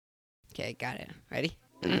Okay, got it. Ready?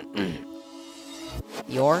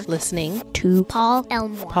 You're Listening to Paul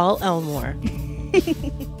Elmore. Paul Elmore.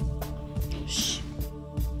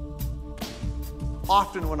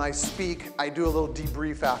 Often when I speak, I do a little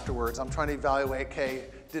debrief afterwards. I'm trying to evaluate, okay,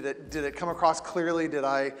 did it come across clearly? Did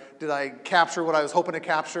I capture what I was hoping to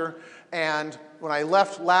capture? And when I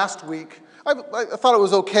left last week, I thought it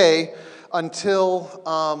was okay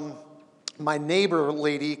until my neighbor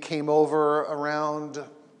lady came over around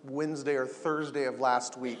Wednesday or Thursday of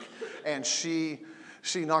last week, and she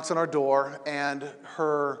knocks on our door, and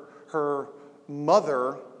her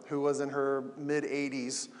mother, who was in her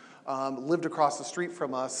mid-80s, lived across the street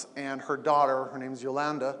from us, and her daughter, her name's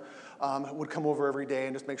Yolanda, would come over every day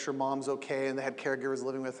and just make sure mom's okay, and they had caregivers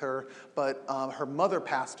living with her. But her mother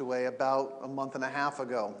passed away about a month and a half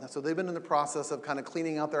ago. And so they've been in the process of kind of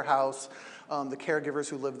cleaning out their house. The caregivers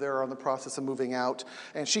who live there are in the process of moving out.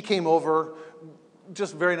 And she came over,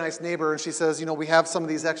 just a very nice neighbor, and she says, you know, we have some of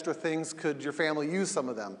these extra things. Could your family use some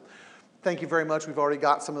of them? Thank you very much. We've already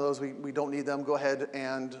got some of those. We don't need them. Go ahead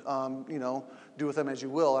and, do with them as you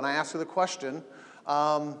will. And I asked her the question,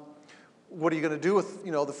 what are you going to do with,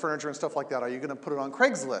 the furniture and stuff like that? Are you going to put it on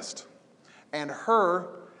Craigslist? And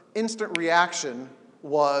her instant reaction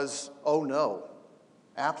was, oh no,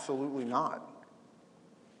 absolutely not.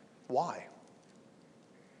 Why?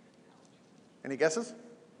 Any guesses?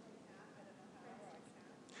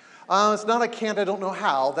 It's not I can't, I don't know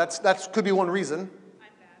how. That could be one reason. I'm bad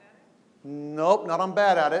at it? Nope, not I'm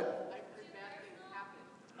bad at it.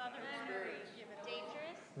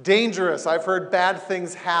 Dangerous? Dangerous. I've heard bad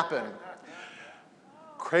things happen.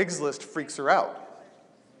 Craigslist freaks her out.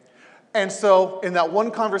 And so in that one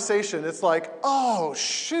conversation, it's like, oh,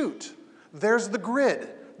 shoot, there's the grid.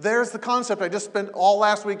 There's the concept I just spent all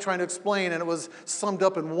last week trying to explain, and it was summed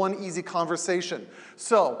up in one easy conversation.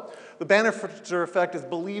 So the Banister effect is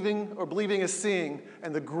believing, or believing is seeing,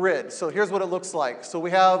 and the grid. So here's what it looks like. So we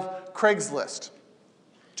have Craigslist,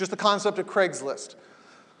 just the concept of Craigslist.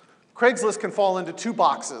 Craigslist can fall into two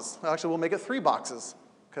boxes. Actually, we'll make it three boxes,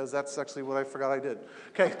 because that's actually what I forgot I did.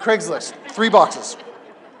 Okay, Craigslist, 3 boxes.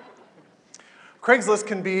 Craigslist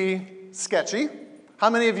can be sketchy. How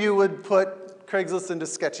many of you would put Craigslist into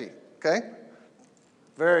sketchy? Okay?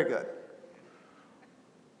 Very good.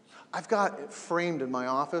 I've got it framed in my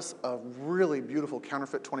office a really beautiful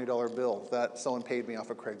counterfeit $20 bill that someone paid me off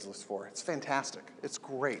of Craigslist for. It's fantastic. It's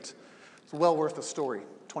great. It's well worth the story.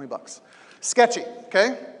 20 bucks. Sketchy,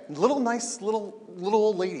 okay? Nice little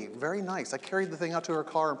old lady. Very nice. I carried the thing out to her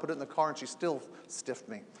car and put it in the car, and she still stiffed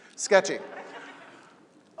me. Sketchy.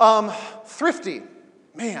 Thrifty.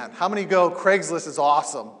 Man, how many go, Craigslist is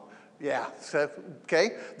awesome? Yeah,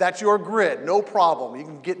 okay? That's your grid, no problem. You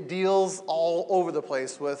can get deals all over the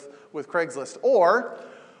place with Craigslist. Or,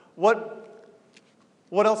 what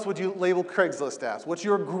else would you label Craigslist as? What's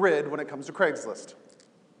your grid when it comes to Craigslist?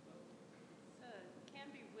 Can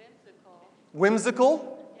be whimsical.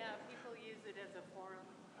 Whimsical? Yeah, people use it as a forum.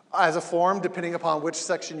 As a forum, depending upon which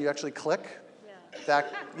section you actually click.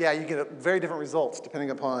 Yeah. You get very different results depending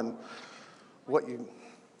upon what you...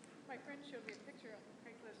 My friend showed me a picture on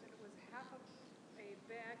Craigslist, and it was half of a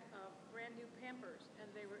bag of brand new Pampers, and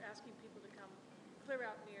they were asking people to come clear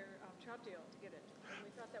out near Troutdale to get it. And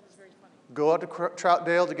we thought that was very funny. Go out to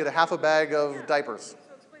Troutdale to get a half a bag of diapers.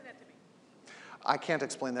 So explain that to me. I can't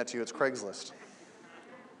explain that to you. It's Craigslist.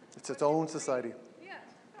 It's its own society. Yeah.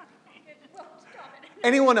 Well, stop it.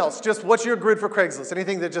 Anyone else? Just what's your grid for Craigslist?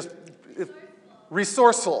 Anything that just...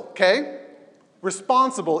 Resourceful, okay?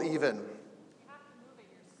 Responsible, even.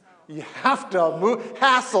 You have to move.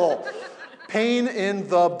 Hassle. Pain in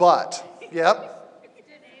the butt. Yep. It's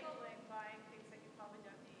enabling buying things that you probably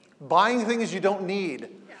don't need. Buying things you don't need.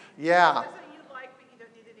 Yeah. Something you like, but you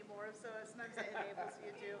don't need anymore, so it's not that it enables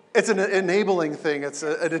you to. It's an enabling thing. It's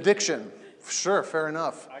an addiction. Sure, fair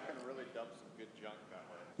enough. I can really dump some good junk that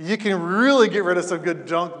way. You can really get rid of some good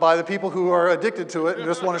junk by the people who are addicted to it and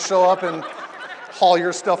just want to show up and haul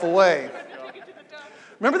your stuff away.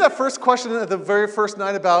 Remember that first question at the very first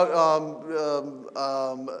night about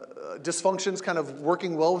dysfunctions kind of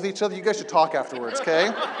working well with each other? You guys should talk afterwards,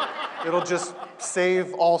 okay? It'll just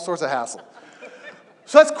save all sorts of hassle.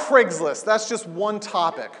 So that's Craigslist. That's just one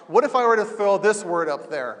topic. What if I were to throw this word up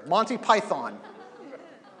there? Monty Python.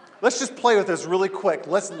 Let's just play with this really quick.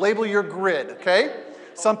 Let's label your grid, okay?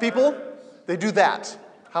 Some people, they do that.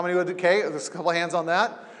 How many would, okay? There's a couple of hands on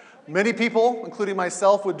that. Many people, including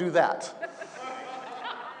myself, would do that.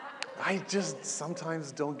 I just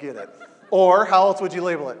sometimes don't get it. Or, how else would you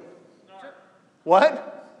label it? Snark.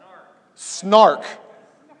 What? Snark.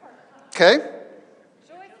 Okay?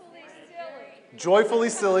 Joyfully silly. Joyfully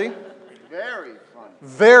silly. Very funny.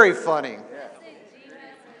 Very funny.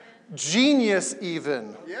 Genius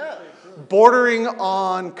even. Yeah. Bordering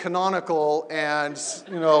on canonical and,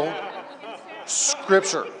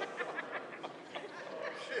 scripture.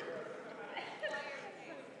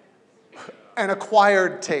 An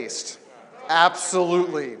acquired taste.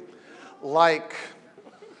 Absolutely. Like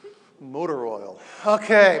motor oil.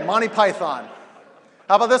 Okay, Monty Python.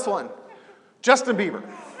 How about this one? Justin Bieber.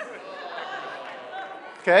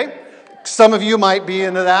 Okay? Some of you might be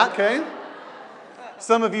into that, okay?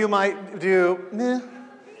 Some of you might do, meh.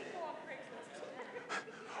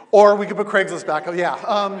 Or we could put Craigslist back. Oh,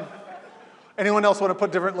 yeah. Anyone else want to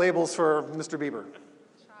put different labels for Mr. Bieber?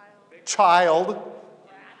 Child.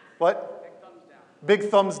 What? Big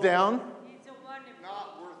thumbs down. He's a wannabe.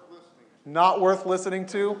 Not worth listening. Not worth listening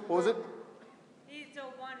to. What was it? He's a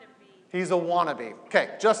wannabe. He's a wannabe.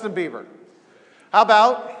 Okay, Justin Bieber. How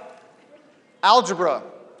about algebra?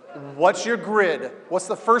 What's your grid? What's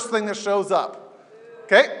the first thing that shows up?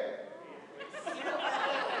 Okay?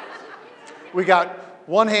 We got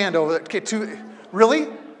one hand over there. Okay, two. Really?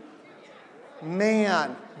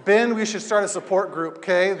 Man. Ben, we should start a support group,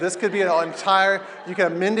 okay? This could be an entire, you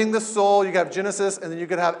could have Mending the Soul, you could have Genesis, and then you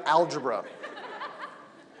could have algebra.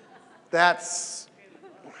 That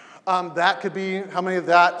could be, how many of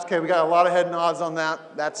that? Okay, we got a lot of head nods on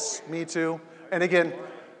that. That's me too. And again,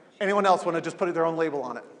 anyone else want to just put their own label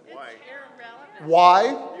on it? Why?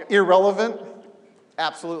 Why? Irrelevant?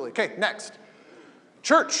 Absolutely. Okay, next.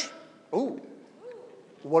 Church. Ooh.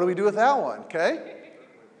 What do we do with that one? Okay.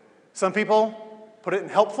 Some people put it in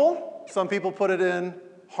helpful. Some people put it in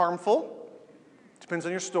harmful. Depends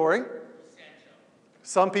on your story.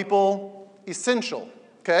 Some people essential.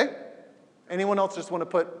 Okay. Anyone else just want to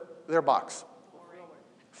put their box?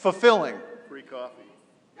 Fulfilling. Free coffee.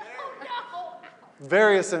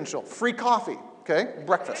 Very essential. Free coffee. Okay.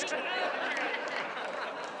 Breakfast.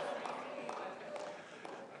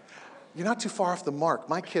 You're not too far off the mark.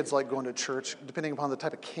 My kids like going to church depending upon the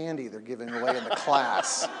type of candy they're giving away in the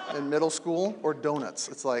class in middle school or donuts.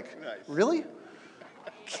 It's like, Nice. Really?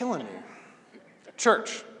 Killing me.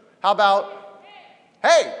 Church. How about,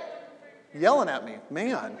 hey, yelling at me.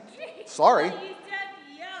 Man, sorry. You said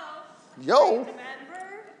yo. Yo, Remember?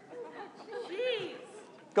 Jeez.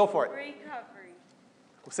 go for it. Recovery.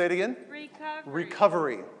 Say it again. Recovery.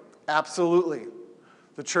 Recovery. Absolutely.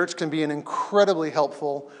 The church can be an incredibly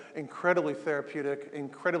helpful, incredibly therapeutic,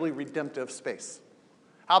 incredibly redemptive space.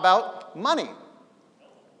 How about money?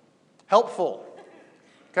 Helpful.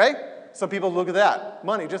 Okay? Some people look at that.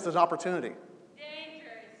 Money just as an opportunity.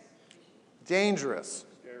 Dangerous.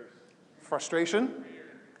 Frustration.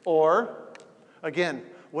 Or, again,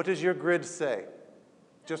 what does your grid say?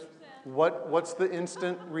 Just what's the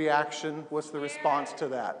instant reaction? What's the response to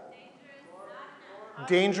that?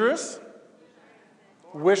 Dangerous?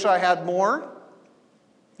 Wish I had more?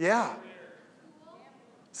 Yeah.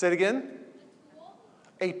 Say it again.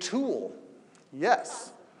 A tool.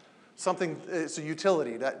 Yes. Something, it's a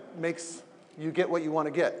utility that makes you get what you want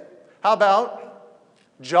to get. How about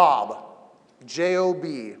job?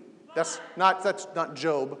 J-O-B. That's not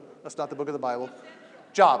Job. That's not the book of the Bible.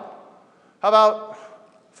 Job. How about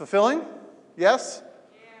fulfilling? Yes?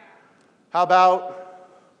 How about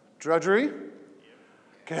drudgery?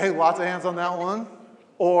 Okay, lots of hands on that one.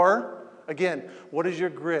 Or, again, what is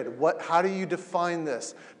your grid? How do you define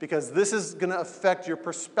this? Because this is going to affect your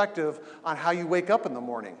perspective on how you wake up in the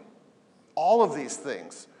morning. All of these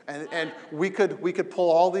things. And we could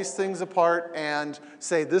pull all these things apart and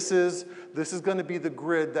say this is going to be the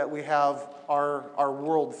grid that we have our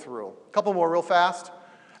world through. A couple more real fast.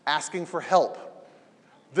 Asking for help.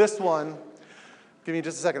 This one, give me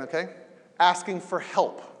just a second, okay? Asking for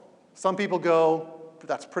help. Some people go,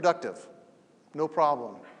 that's productive. No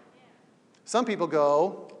problem. Some people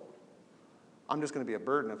go, I'm just going to be a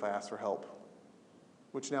burden if I ask for help,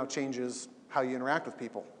 which now changes how you interact with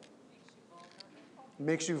people.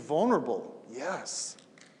 Makes you vulnerable. Yes.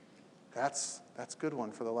 That's a good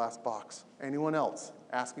one for the last box. Anyone else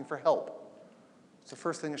asking for help? It's the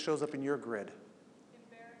first thing that shows up in your grid.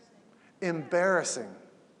 Embarrassing.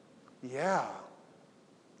 Yeah.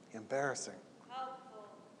 Embarrassing.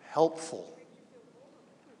 Helpful.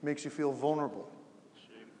 Makes you feel vulnerable.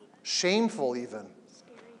 Shameful even.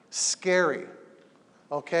 Scary.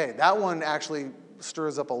 Okay, that one actually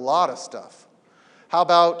stirs up a lot of stuff. How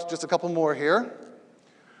about just a couple more here?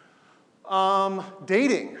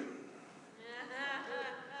 Dating.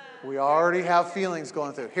 We already have feelings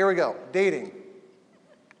going through. Here we go. Dating.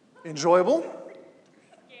 Enjoyable.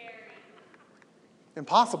 Scary.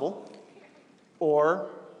 Impossible. Or,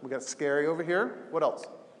 we got scary over here. What else?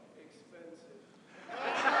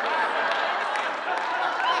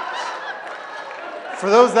 For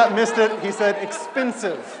those that missed it, he said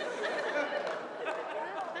expensive.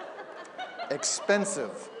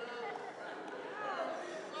 Expensive.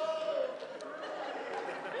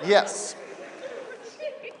 Yes.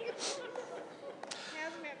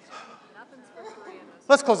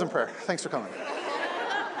 Let's close in prayer. Thanks for coming.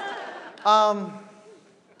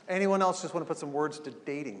 Anyone else just want to put some words to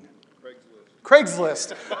dating?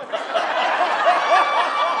 Craigslist.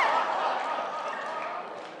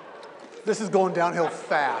 This is going downhill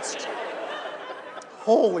fast.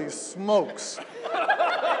 Holy smokes.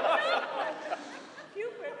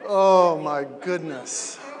 Oh my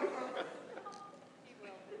goodness.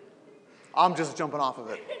 I'm just jumping off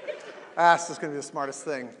of it. That's just going to be the smartest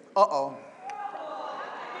thing. Uh-oh.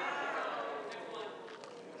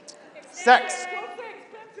 Sex.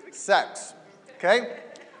 Sex. Okay?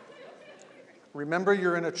 Remember,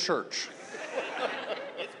 you're in a church.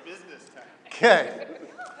 It's business time. Okay.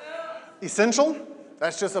 Essential.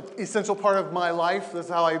 That's just an essential part of my life. That's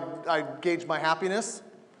how I gauge my happiness.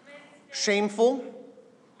 Shameful.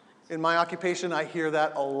 In my occupation, I hear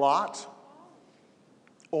that a lot.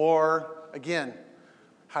 Or, again,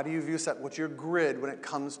 how do you view sex? What's your grid when it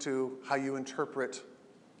comes to how you interpret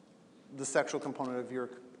the sexual component of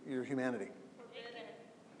your humanity?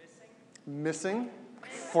 Missing.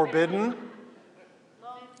 Forbidden.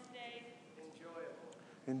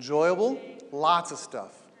 Enjoyable. Lots of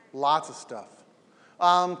stuff. Lots of stuff.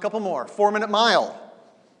 Couple more. 4-minute mile.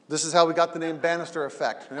 This is how we got the name Banister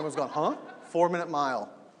effect. And everyone's going, huh? 4-minute mile.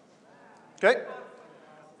 Okay.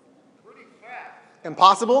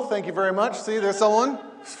 Impossible. Thank you very much. See, there's someone.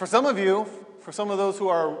 For some of you, for some of those who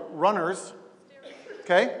are runners,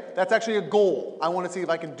 okay, that's actually a goal. I want to see if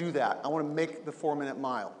I can do that. I want to make the 4-minute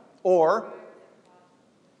mile. Or,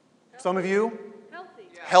 some of you,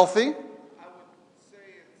 healthy. I would say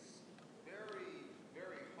it's very,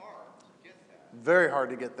 very hard to get there. Very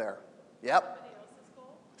hard to get there. Yep.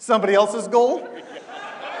 Somebody else's goal?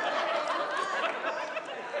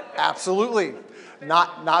 Absolutely.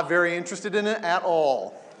 Not very interested in it at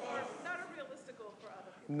all. Not a realistic goal for other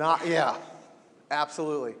people. Not, yeah.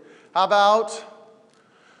 Absolutely. How about,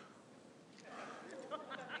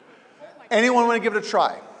 anyone want to give it a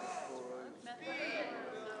try?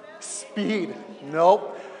 Speed.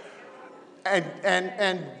 Nope.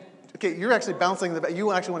 And okay, you're actually bouncing the back.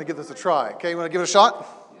 You actually want to give this a try. Okay, you want to give it a shot?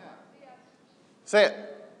 Yeah. Say it.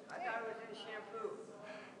 I thought it was in shampoo.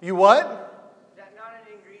 You what? Is that not an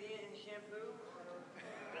ingredient in shampoo?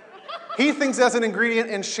 He thinks that's an ingredient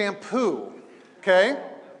in shampoo. Okay?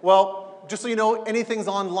 Well, just so you know, anything's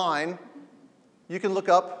online. You can look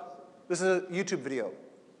up. This is a YouTube video.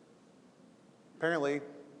 Apparently.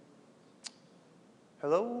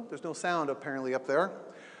 Hello? There's no sound apparently up there.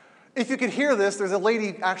 If you could hear this, there's a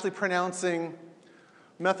lady actually pronouncing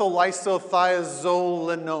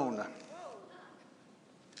methylisothiazolinone.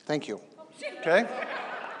 Thank you. Okay?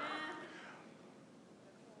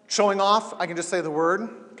 Showing off, I can just say the word,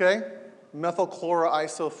 okay?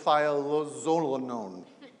 Methylchloroisothiazolinone.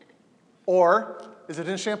 Or, is it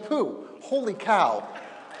in shampoo? Holy cow.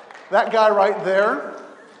 That guy right there,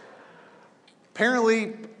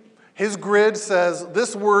 apparently his grid says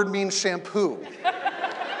this word means shampoo.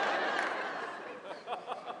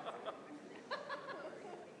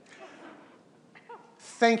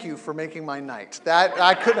 Thank you for making my night. That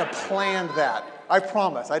I couldn't have planned that. I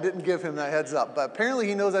promise. I didn't give him that heads up. But apparently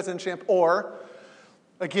he knows that's in shampoo. Or,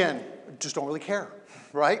 again, just don't really care,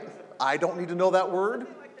 right? I don't need to know that word.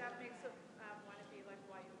 Something like that makes it want to be like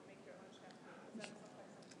why you make your own shampoo. Is that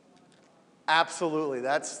something you want to know? Absolutely.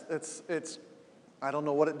 It's I don't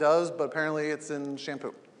know what it does, but apparently it's in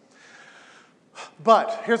shampoo.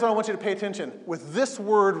 But here's what I want you to pay attention. With this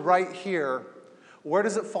word right here, where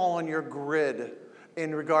does it fall on your grid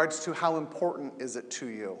in regards to how important is it to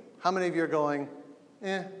you? How many of you are going,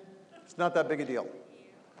 it's not that big a deal?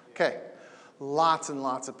 Okay, lots and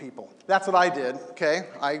lots of people. That's what I did, okay?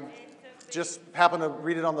 I just happened to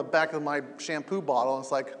read it on the back of my shampoo bottle, and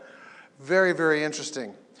it's like, very, very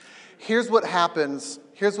interesting. Here's what happens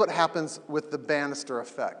with the Banister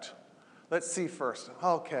effect. Let's see first.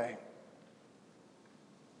 Okay.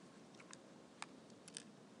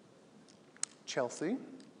 Chelsea.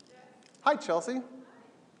 Hi, Chelsea.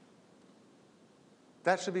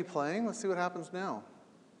 That should be playing. Let's see what happens now.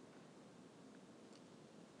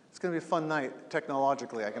 It's going to be a fun night,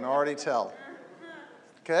 technologically. I can already tell.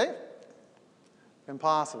 Okay?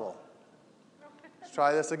 Impossible. Let's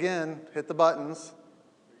try this again. Hit the buttons.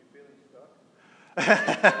 We're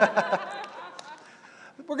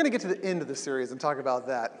going to get to the end of the series and talk about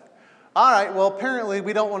that. All right, well, apparently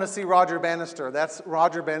we don't want to see Roger Banister. That's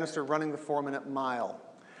Roger Banister running the 4-minute mile.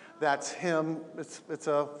 That's him. It's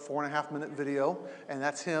a 4.5-minute video, and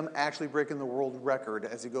that's him actually breaking the world record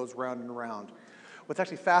as he goes round and round. What's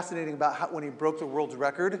actually fascinating about when he broke the world's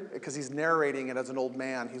record, because he's narrating it as an old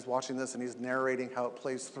man, he's watching this and he's narrating how it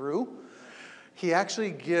plays through. He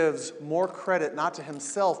actually gives more credit not to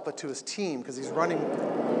himself but to his team, because he's running.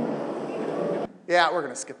 Yeah, we're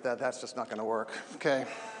going to skip that. That's just not going to work. Okay,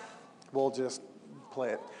 we'll just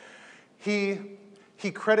play it. He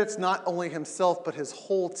credits not only himself but his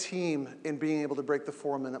whole team in being able to break the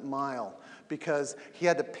 4-minute mile, because he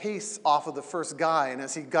had to pace off of the first guy, and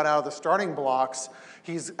as he got out of the starting blocks,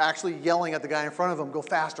 he's actually yelling at the guy in front of him, go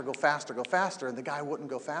faster, go faster, go faster, and the guy wouldn't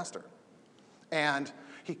go faster. And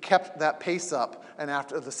he kept that pace up, and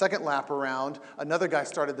after the second lap around, another guy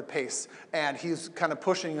started the pace, and he's kind of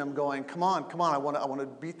pushing him, going, come on, I want to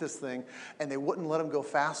beat this thing, and they wouldn't let him go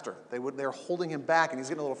faster. They were holding him back, and he's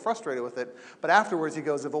getting a little frustrated with it. But afterwards, he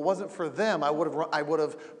goes, if it wasn't for them, I would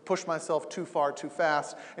have pushed myself too far, too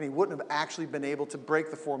fast, and he wouldn't have actually been able to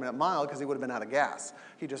break the 4-minute mile because he would have been out of gas.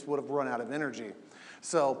 He just would have run out of energy.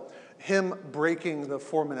 So him breaking the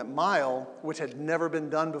 4-minute mile, which had never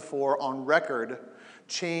been done before on record,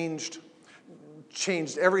 changed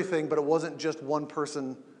everything, but it wasn't just one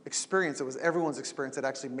person experience. It was everyone's experience that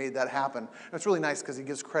actually made that happen. And it's really nice because he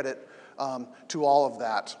gives credit to all of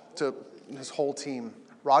that, to his whole team.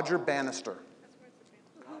 Roger Banister.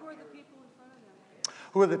 Who were the people in front of them?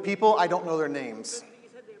 Who are the people? I don't know their names. You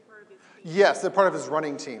said they were part of his team. Yes, they're part of his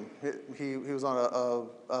running team. He was on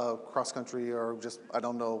a cross-country or just, I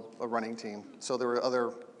don't know, a running team. So there were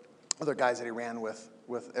other guys that he ran with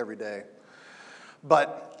every day.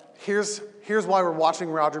 But here's why we're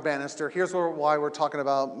watching Roger Banister. Here's why we're talking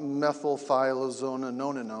about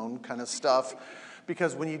methylthiozonanone kind of stuff.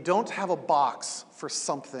 Because when you don't have a box for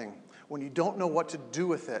something, when you don't know what to do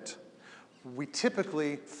with it, we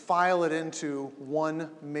typically file it into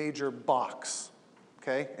one major box.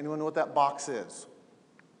 Okay? Anyone know what that box is?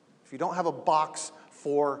 If you don't have a box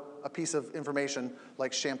for a piece of information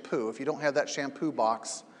like shampoo, if you don't have that shampoo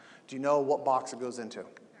box, do you know what box it goes into?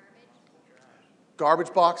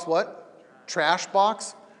 Garbage box, what? Trash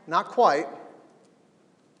box? Not quite.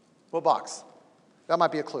 What box? That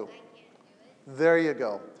might be a clue. There you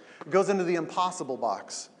go. It goes into the impossible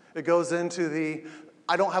box. It goes into the,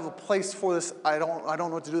 I don't have a place for this, I don't know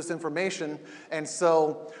what to do with this information, and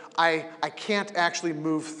so I can't actually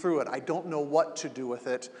move through it. I don't know what to do with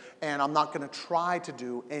it, and I'm not going to try to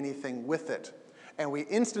do anything with it. And we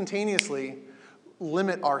instantaneously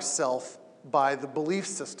limit ourselves by the belief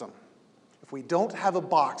system. If we don't have a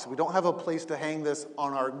box, we don't have a place to hang this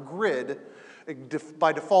on our grid, it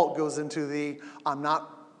by default goes into the, I'm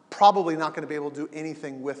probably not going to be able to do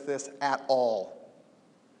anything with this at all.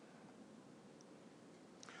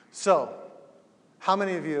 So, how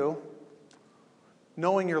many of you,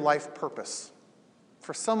 knowing your life purpose,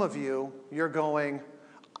 for some of you, you're going,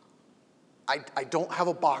 I don't have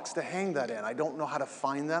a box to hang that in. I don't know how to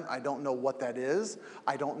find that. I don't know what that is.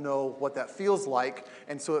 I don't know what that feels like.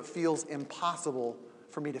 And so it feels impossible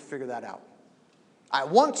for me to figure that out. I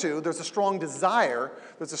want to. There's a strong desire.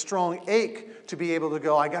 There's a strong ache to be able to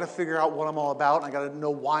go, I got to figure out what I'm all about. And I got to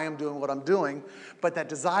know why I'm doing what I'm doing. But that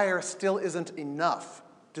desire still isn't enough.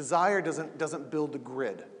 Desire doesn't build the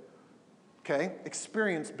grid. Okay?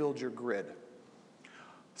 Experience builds your grid.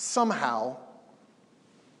 Somehow,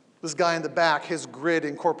 this guy in the back, his grid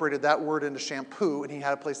incorporated that word into shampoo, and he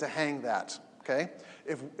had a place to hang that, okay?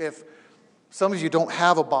 If some of you don't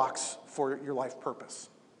have a box for your life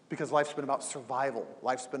purpose, because life's been about survival.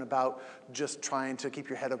 Life's been about just trying to keep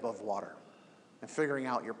your head above water. And figuring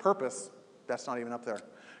out your purpose, that's not even up there.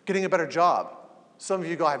 Getting a better job. Some of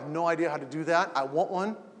you go, I have no idea how to do that. I want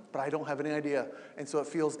one, but I don't have any idea. And so it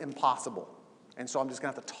feels impossible. And so I'm just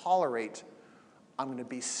going to have to tolerate, I'm going to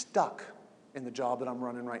be stuck in the job that I'm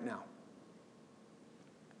running right now.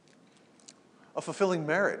 A fulfilling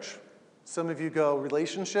marriage. Some of you go,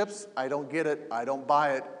 relationships, I don't get it, I don't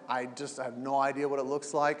buy it, I have no idea what it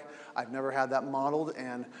looks like, I've never had that modeled,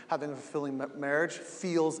 and having a fulfilling marriage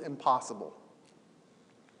feels impossible.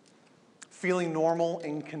 Feeling normal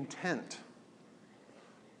and content.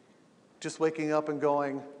 Just waking up and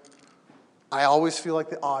going, I always feel like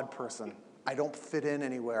the odd person. I don't fit in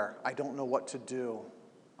anywhere. I don't know what to do.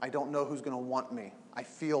 I don't know who's going to want me. I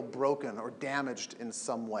feel broken or damaged in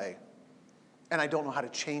some way. And I don't know how to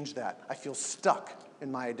change that. I feel stuck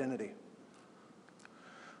in my identity.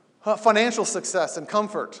 Financial success and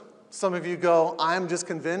comfort. Some of you go, I'm just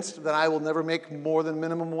convinced that I will never make more than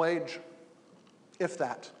minimum wage. If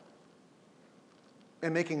that.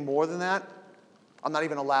 And making more than that, I'm not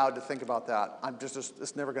even allowed to think about that.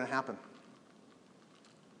 It's never going to happen.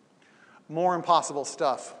 More impossible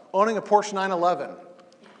stuff. Owning a Porsche 911.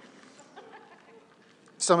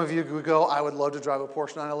 Some of you would go, I would love to drive a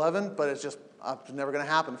Porsche 911, but it's never going to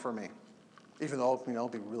happen for me. Even though,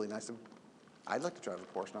 it'd be really nice to, I'd like to drive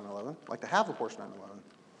a Porsche 911. I'd like to have a Porsche 911.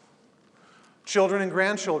 Children and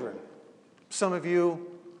grandchildren. Some of you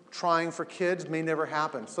trying for kids may never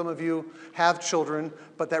happen. Some of you have children,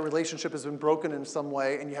 but that relationship has been broken in some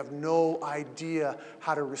way, and you have no idea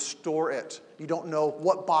how to restore it. You don't know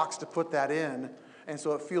what box to put that in, and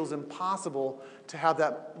so it feels impossible to have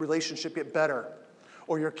that relationship get better.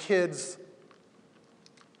 Or your kids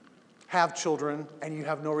have children, and you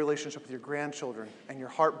have no relationship with your grandchildren, and you're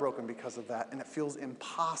heartbroken because of that, and it feels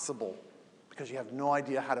impossible because you have no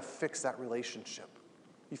idea how to fix that relationship.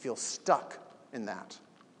 You feel stuck in that.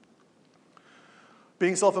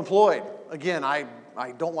 Being self-employed. Again, I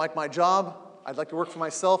don't like my job. I'd like to work for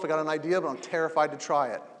myself. I got an idea, but I'm terrified to try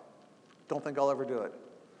it. Don't think I'll ever do it.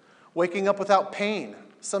 Waking up without pain.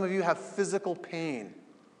 Some of you have physical pain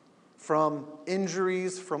from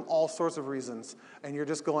injuries, from all sorts of reasons. And you're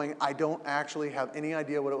just going, I don't actually have any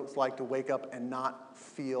idea what it was like to wake up and not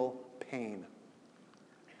feel pain.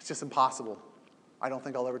 It's just impossible. I don't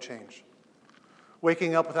think I'll ever change.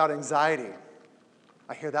 Waking up without anxiety.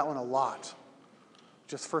 I hear that one a lot.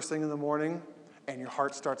 Just first thing in the morning, and your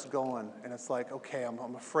heart starts going, and it's like, okay,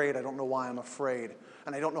 I'm afraid. I don't know why I'm afraid,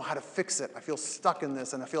 and I don't know how to fix it. I feel stuck in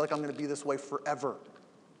this, and I feel like I'm going to be this way forever.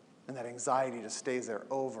 And that anxiety just stays there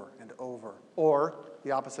over and over. Or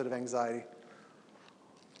the opposite of anxiety.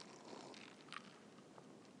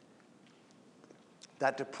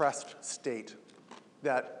 That depressed state,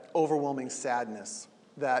 that overwhelming sadness,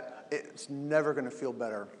 that it's never going to feel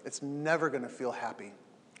better. It's never going to feel happy,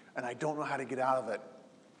 and I don't know how to get out of it.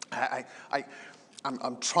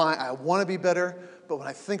 I'm trying. I want to be better, but when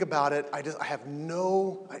I think about it, I have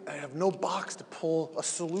no box to pull a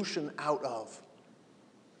solution out of.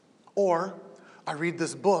 Or I read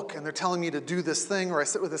this book, and they're telling me to do this thing, or I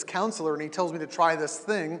sit with this counselor, and he tells me to try this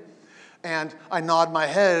thing, and I nod my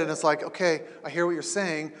head, and it's like, okay, I hear what you're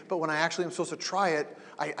saying, but when I actually am supposed to try it,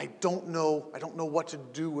 I don't know what to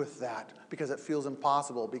do with that because it feels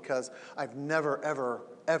impossible, because I've never, ever,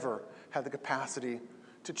 ever had the capacity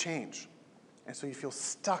to change. And so you feel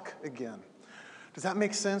stuck again. Does that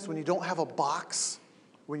make sense? When you don't have a box,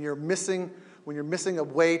 when you're missing a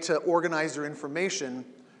way to organize your information,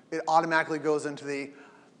 it automatically goes into the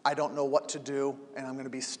I don't know what to do, and I'm going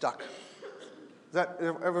to be stuck. Is that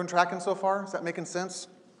everyone tracking so far? Is that making sense?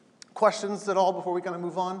 Questions at all before we kind of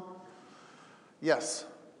move on? Yes.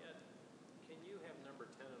 Can you have number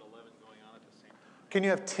 10 and 11 going on at the same time? Can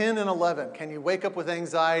you have 10 and 11? Can you wake up with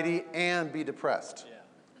anxiety and be depressed? Yeah.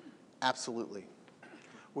 Absolutely.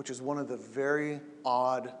 Which is one of the very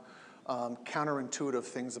odd, counterintuitive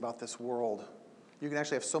things about this world. You can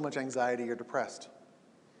actually have so much anxiety you're depressed.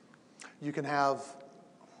 You can have,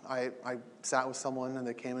 I sat with someone and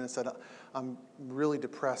they came in and said, I'm really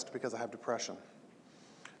depressed because I have depression.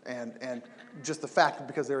 And just the fact that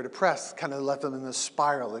because they were depressed kind of left them in this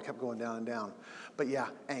spiral. They kept going down and down. But yeah,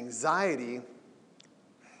 anxiety,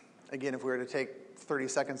 again, if we were to take 30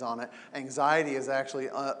 seconds on it, anxiety is actually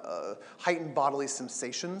heightened bodily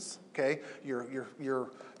sensations, okay?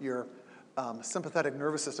 Your sympathetic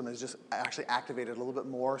nervous system is just actually activated a little bit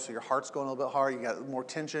more, so your heart's going a little bit hard, you got more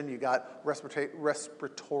tension, you got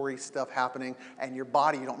respiratory stuff happening, and your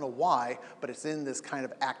body, you don't know why, but it's in this kind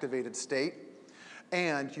of activated state,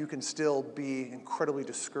 and you can still be incredibly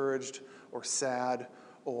discouraged or sad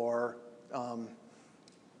or,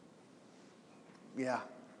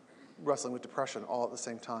 wrestling with depression all at the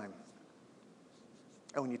same time.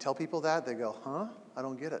 And when you tell people that, they go, huh? I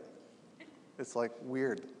don't get it. It's like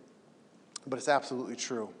weird. But it's absolutely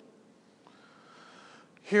true.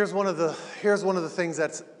 Here's one of the things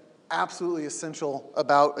that's absolutely essential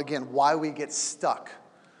about, again, why we get stuck.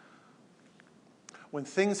 When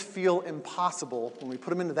things feel impossible, when we put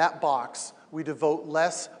them into that box, we devote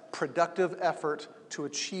less productive effort to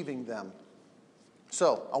achieving them.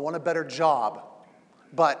 So, I want a better job,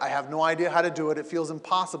 but I have no idea how to do it. It feels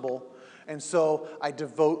impossible. And so I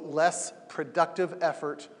devote less productive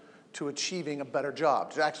effort to achieving a better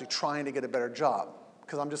job, to actually trying to get a better job.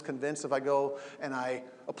 Because I'm just convinced if I go and I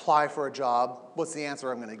apply for a job, what's the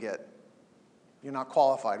answer I'm going to get? You're not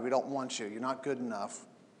qualified. We don't want you. You're not good enough.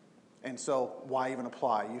 And so why even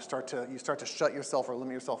apply? You start to shut yourself or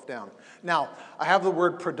limit yourself down. Now, I have the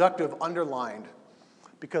word productive underlined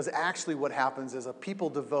because actually what happens is people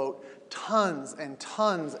devote tons and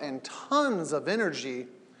tons and tons of energy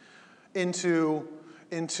into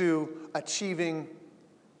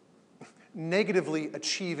negatively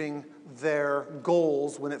achieving their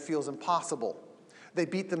goals when it feels impossible. They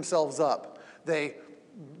beat themselves up. They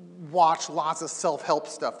watch lots of self-help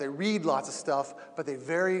stuff. They read lots of stuff, but they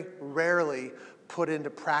very rarely put into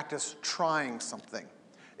practice trying something.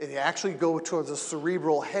 They actually go towards the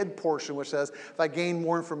cerebral head portion, which says, if I gain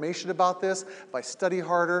more information about this, if I study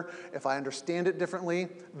harder, if I understand it differently,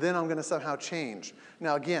 then I'm going to somehow change.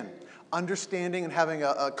 Now again, understanding and having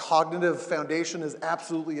a cognitive foundation is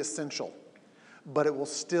absolutely essential, but it will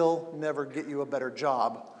still never get you a better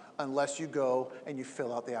job unless you go and you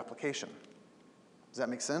fill out the application. Does that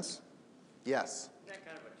make sense? Yes. Is that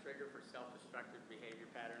kind of a trigger for self-destructive behavior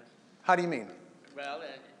patterns? How do you mean? Well,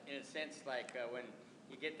 in a sense, like when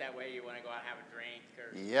you get that way, you want to go out and have a drink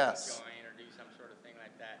or Yes. join or do some sort of thing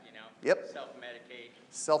like that, you know? Yep. Self-medicate.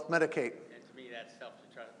 Self-medicate. And to me, that's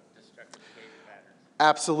self-destructive behavior patterns.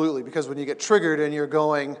 Absolutely, because when you get triggered and you're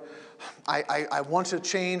going, I want to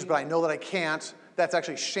change, but I know that I can't, that's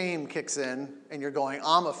actually shame kicks in, and you're going,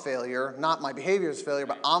 I'm a failure. Not my behavior is failure,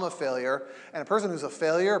 but I'm a failure. And a person who's a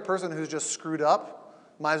failure, a person who's just screwed up,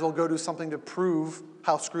 might as well go do something to prove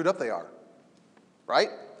how screwed up they are. Right?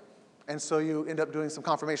 And so you end up doing some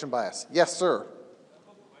confirmation bias. Yes, sir. I have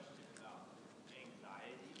a question about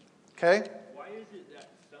anxiety. Okay? Why is it that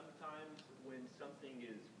sometimes when something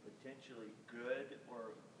is potentially good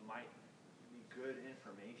or might be good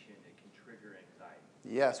information, it can trigger anxiety?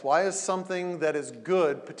 Yes. Why is something that is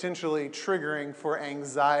good potentially triggering for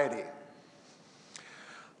anxiety?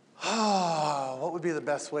 What would be the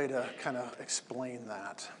best way to kind of explain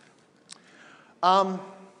that?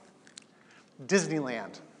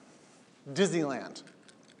 Disneyland.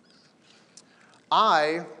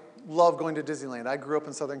 I love going to Disneyland. I grew up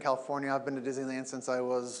in Southern California. I've been to Disneyland since I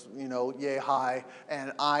was, yay high,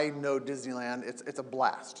 and I know Disneyland. It's a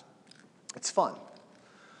blast. It's fun.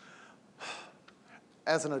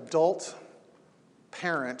 As an adult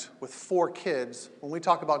parent with 4 kids, when we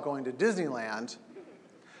talk about going to Disneyland,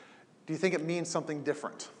 do you think it means something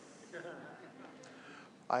different?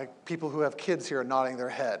 People who have kids here are nodding their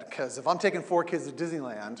head, because if I'm taking 4 kids to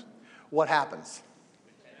Disneyland, what happens?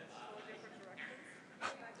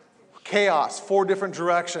 Chaos, 4 different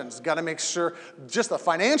directions. Got to make sure, just the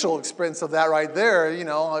financial expense of that right there,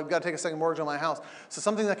 I've got to take a second mortgage on my house. So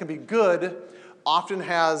something that can be good often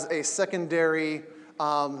has a secondary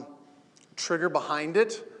trigger behind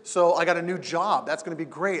it. So I got a new job. That's going to be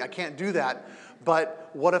great. I can't do that. But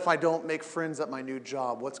what if I don't make friends at my new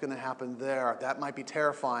job? What's going to happen there? That might be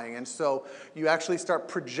terrifying. And so you actually start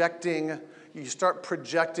projecting,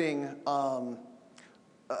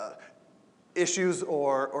 issues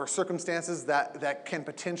or circumstances that can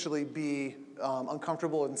potentially be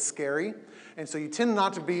uncomfortable and scary. And so you tend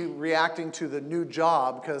not to be reacting to the new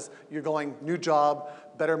job because you're going, new job,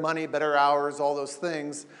 better money, better hours, all those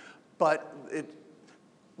things. But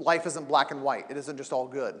life isn't black and white. It isn't just all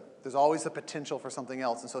good. There's always the potential for something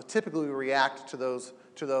else. And so typically we react to those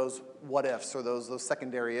what ifs or those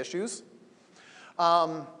secondary issues.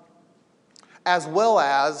 As well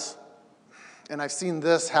as, and I've seen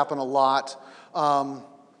this happen a lot,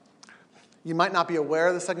 you might not be aware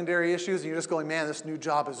of the secondary issues and you're just going, man, this new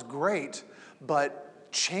job is great,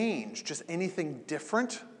 but change, just anything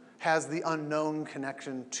different, has the unknown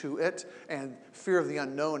connection to it, and fear of the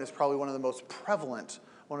unknown is probably one of the most prevalent,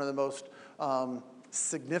 one of the most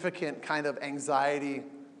significant kind of anxiety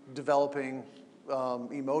developing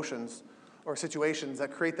emotions or situations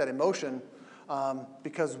that create that emotion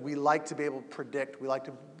because we like to be able to predict, we like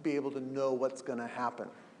to be able to know what's going to happen.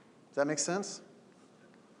 Does that make sense?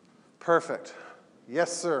 Perfect.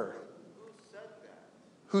 Yes, sir. Who said that?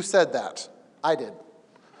 Who said that? I did.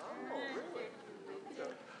 Oh, really?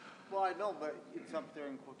 Well, I know, but it's up there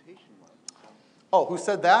in quotation marks. Oh, who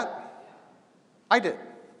said that? I did.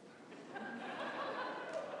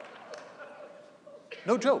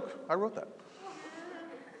 No joke. I wrote that.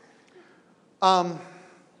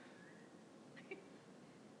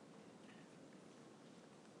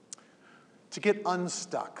 To get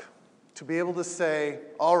unstuck, to be able to say,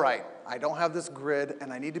 all right, I don't have this grid,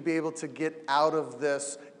 and I need to be able to get out of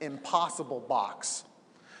this impossible box.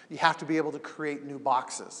 You have to be able to create new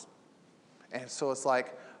boxes. And so it's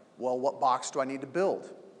like, well, what box do I need to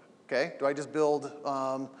build? Okay, do I just build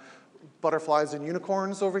butterflies and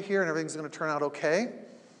unicorns over here and everything's going to turn out okay?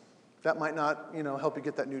 That might not, help you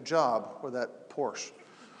get that new job or that Porsche.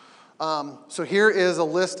 So here is a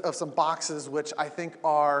list of some boxes which I think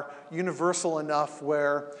are universal enough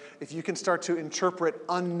where if you can start to interpret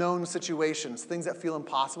unknown situations, things that feel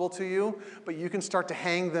impossible to you, but you can start to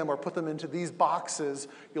hang them or put them into these boxes,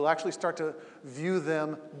 you'll actually start to view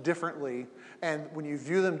them differently. And when you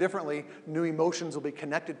view them differently, new emotions will be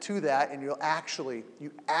connected to that, and you actually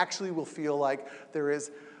will feel like there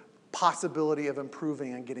is possibility of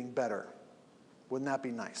improving and getting better. Wouldn't that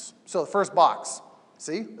be nice? So the first box,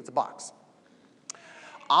 see? It's a box.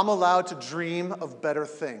 I'm allowed to dream of better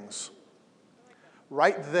things.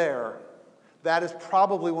 Right there, that is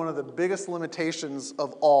probably one of the biggest limitations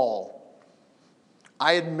of all.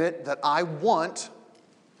 I admit that I want,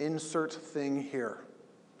 insert thing here.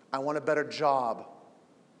 I want a better job.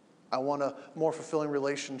 I want a more fulfilling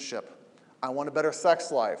relationship. I want a better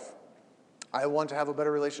sex life. I want to have a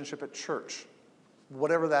better relationship at church.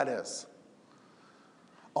 Whatever that is.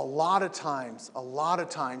 A lot of times,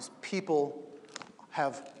 people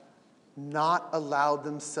have not allowed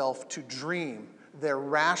themselves to dream. Their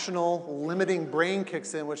rational, limiting brain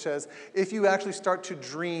kicks in, which says, if you actually start to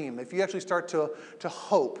dream, if you actually start to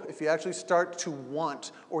hope, if you actually start to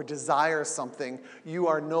want or desire something, you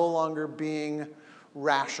are no longer being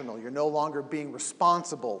rational. You're no longer being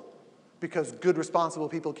responsible, because good, responsible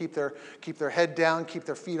people keep their head down, keep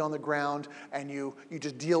their feet on the ground, and you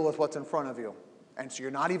just deal with what's in front of you. And so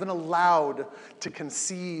you're not even allowed to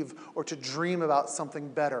conceive or to dream about something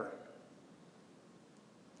better.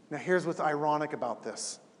 Now here's what's ironic about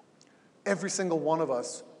this. Every single one of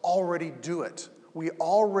us already do it. We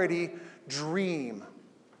already dream.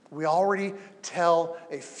 We already tell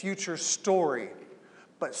a future story.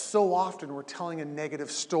 But so often we're telling a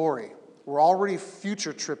negative story. We're already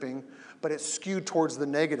future tripping, but it's skewed towards the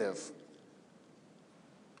negative.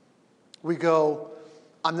 We go,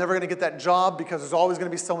 I'm never going to get that job because there's always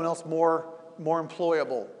going to be someone else more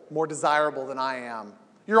employable, more desirable than I am.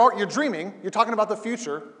 You're dreaming. You're talking about the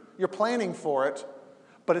future. You're planning for it,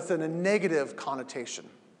 but it's in a negative connotation.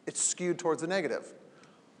 It's skewed towards the negative.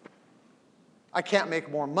 I can't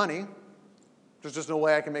make more money. There's just no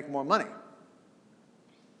way I can make more money.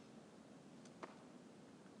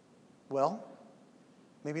 Well,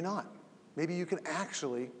 maybe not. Maybe you can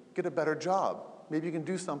actually get a better job. Maybe you can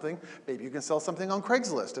do something. Maybe you can sell something on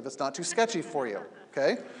Craigslist if it's not too sketchy for you,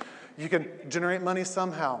 okay? You can generate money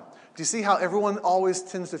somehow. Do you see how everyone always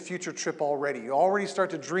tends to future trip already? You already start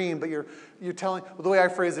to dream, but you're telling, well, the way I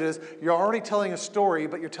phrase it is, you're already telling a story,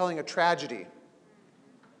 but you're telling a tragedy.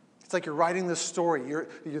 It's like you're writing this story. You're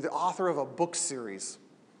the author of a book series,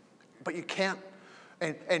 but you can't,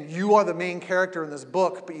 and you are the main character in this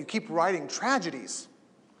book, but you keep writing tragedies.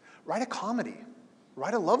 Write a comedy.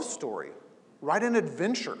 Write a love story. Write an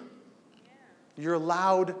adventure. You're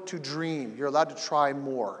allowed to dream. You're allowed to try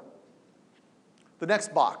more. The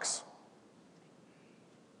next box.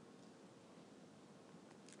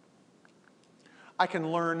 I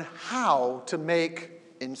can learn how to make,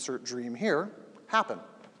 insert dream here, happen.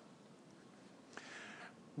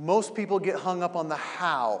 Most people get hung up on the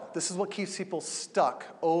how. This is what keeps people stuck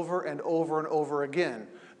over and over and over again.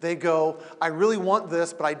 They go, I really want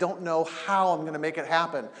this, but I don't know how I'm going to make it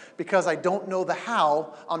happen. Because I don't know the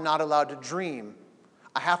how, I'm not allowed to dream.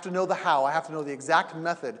 I have to know the how. I have to know the exact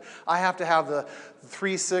method. I have to have the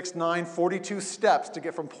 3, 6, 9, 42 steps to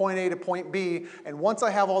get from point A to point B. And once I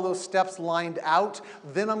have all those steps lined out,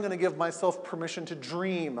 then I'm going to give myself permission to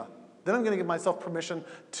dream. Then I'm going to give myself permission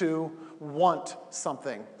to want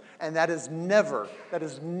something. And that is never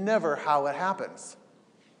how it happens.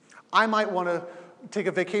 I might want to take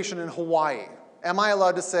a vacation in Hawaii. Am I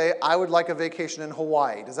allowed to say, I would like a vacation in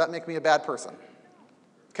Hawaii? Does that make me a bad person?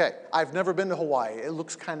 Okay, I've never been to Hawaii. It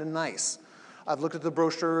looks kind of nice. I've looked at the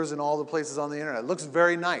brochures and all the places on the internet. It looks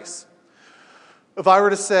very nice. If I were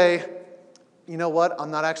to say, you know what, I'm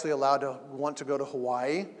not actually allowed to want to go to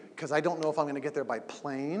Hawaii because I don't know if I'm going to get there by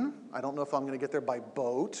plane. I don't know if I'm going to get there by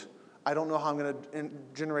boat. I don't know how I'm going to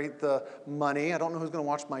generate the money. I don't know who's going to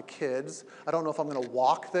watch my kids. I don't know if I'm going to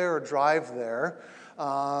walk there or drive there.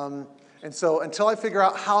 And so until I figure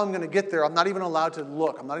out how I'm going to get there, I'm not even allowed to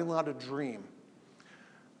look. I'm not even allowed to dream.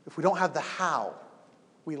 If we don't have the how,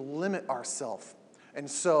 we limit ourselves. And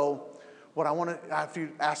so what I want to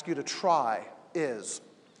ask you to try is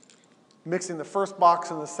mixing the first box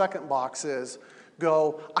and the second box is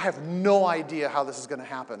go, I have no idea how this is going to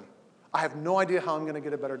happen. I have no idea how I'm going to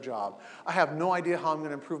get a better job. I have no idea how I'm going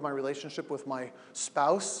to improve my relationship with my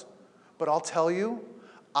spouse. But I'll tell you,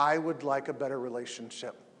 I would like a better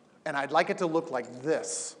relationship. And I'd like it to look like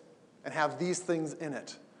this and have these things in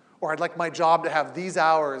it. Or I'd like my job to have these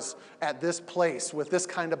hours at this place with this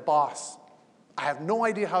kind of boss. I have no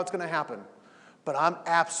idea how it's going to happen, but I'm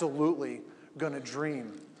absolutely going to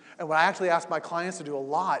dream. And what I actually ask my clients to do a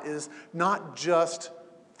lot is not just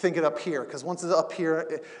think it up here, because once it's up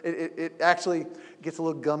here, it actually gets a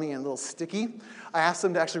little gummy and a little sticky. I ask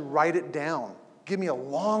them to actually write it down. Give me a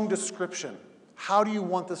long description. How do you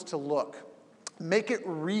want this to look? Make it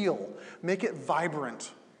real. Make it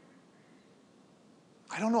vibrant.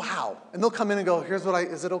 I don't know how. And they'll come in and go, here's what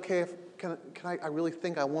is it okay if, I really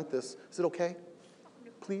think I want this. Is it okay?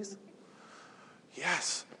 Please?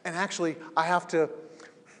 Yes. And actually, I have to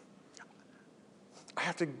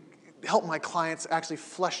help my clients actually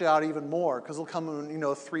flesh it out even more, because they'll come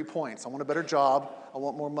in, 3 points. I want a better job, I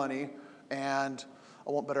want more money, and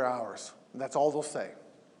I want better hours. And that's all they'll say.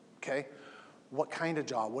 Okay? What kind of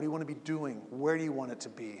job? What do you want to be doing? Where do you want it to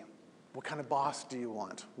be? What kind of boss do you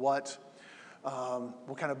want? What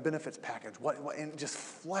kind of benefits package? And just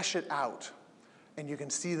flesh it out. And you can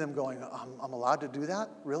see them going, I'm allowed to do that?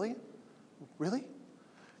 Really? Really?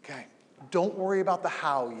 Okay. Don't worry about the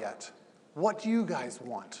how yet. What do you guys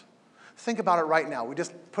want? Think about it right now. We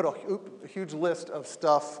just put a huge list of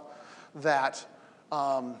stuff that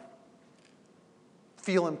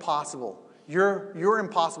feel impossible. Your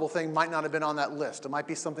impossible thing might not have been on that list. It might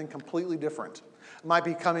be something completely different. It might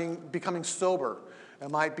be becoming sober. It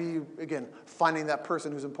might be, again, finding that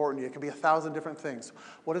person who's important to you. It could be 1,000 different things.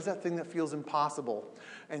 What is that thing that feels impossible?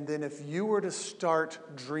 And then if you were to start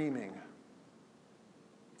dreaming,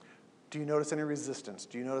 do you notice any resistance?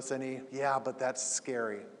 Do you notice any, yeah, but that's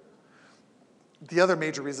scary? The other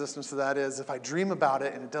major resistance to that is if I dream about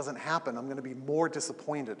it and it doesn't happen, I'm going to be more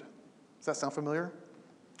disappointed. Does that sound familiar?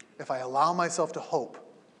 If I allow myself to hope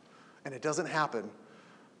and it doesn't happen,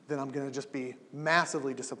 then I'm going to just be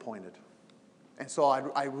massively disappointed. And so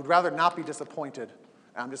I would rather not be disappointed.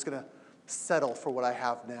 And I'm just going to settle for what I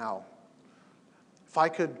have now. If I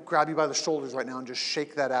could grab you by the shoulders right now and just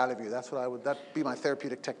shake that out of you, that'd be my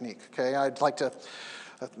therapeutic technique, okay? I'd like to,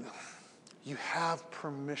 you have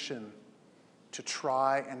permission to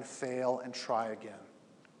try and fail and try again.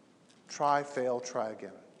 Try, fail, try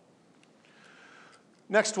again.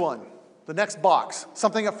 Next one, the next box,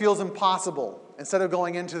 something that feels impossible. Instead of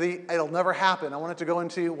going into it'll never happen, I want it to go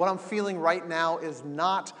into what I'm feeling right now is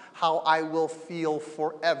not how I will feel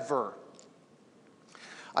forever.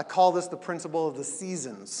 I call this the principle of the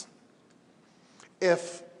seasons.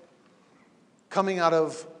 If coming out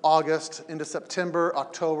of August into September,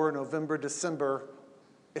 October, November, December,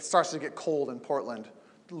 it starts to get cold in Portland.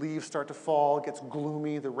 Leaves start to fall, it gets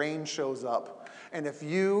gloomy, the rain shows up. And if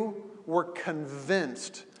you were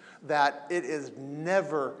convinced that it is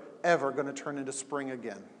never, ever going to turn into spring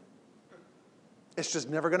again, it's just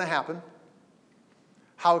never going to happen,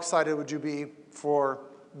 how excited would you be for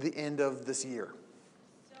the end of this year?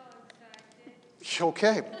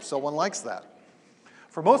 Okay, someone likes that.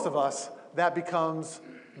 For most of us, that becomes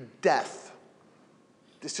death.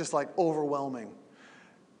 It's just like overwhelming.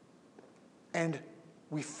 And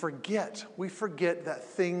we forget that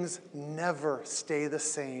things never stay the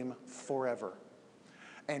same forever.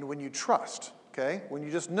 And when you trust, okay, when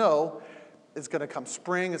you just know it's going to come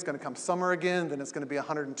spring, it's going to come summer again, then it's going to be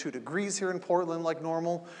 102 degrees here in Portland like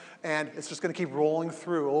normal, and it's just going to keep rolling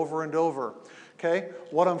through over and over. Okay?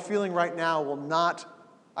 What I'm feeling right now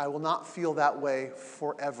I will not feel that way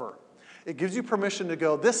forever. It gives you permission to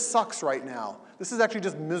go, this sucks right now. This is actually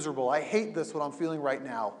just miserable. I hate this, what I'm feeling right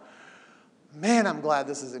now. Man, I'm glad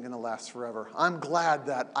this isn't going to last forever. I'm glad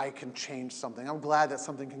that I can change something. I'm glad that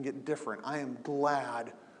something can get different. I am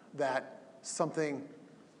glad that something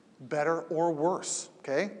better or worse,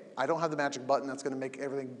 okay? I don't have the magic button that's going to make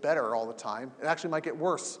everything better all the time. It actually might get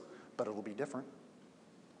worse, but it'll be different.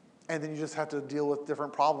 And then you just have to deal with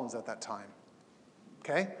different problems at that time,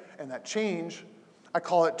 okay? And that change, I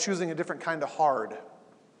call it choosing a different kind of hard.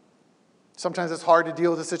 Sometimes it's hard to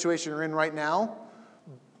deal with the situation you're in right now,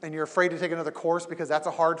 and you're afraid to take another course because that's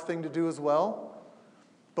a hard thing to do as well.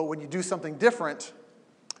 But when you do something different,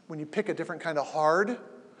 when you pick a different kind of hard,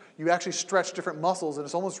 you actually stretch different muscles, and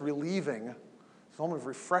it's almost relieving. It's almost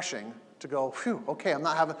refreshing to go, phew, okay,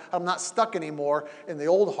 I'm not stuck anymore in the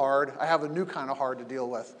old hard. I have a new kind of hard to deal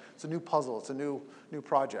with. It's a new puzzle. It's a new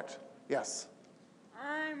project. Yes?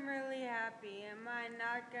 I'm really happy. Am I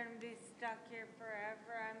not going to be stuck here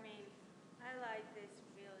forever? I mean, I like this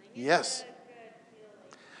feeling. Yes. It's a good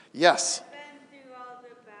feeling. Yes. I've been through all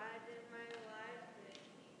the bad in my life, the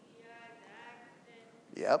TBI, the accident,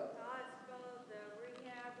 Yep. the hospital, the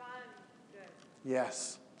rehab. I'm good.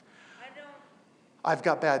 Yes. I don't, I've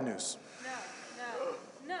got bad news.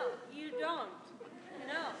 no, you don't.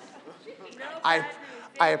 No. No I bad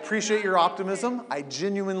news. appreciate your optimism. I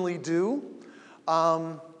genuinely do.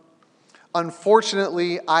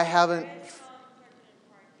 Unfortunately, I haven't.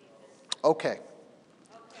 Okay.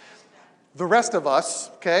 The rest of us,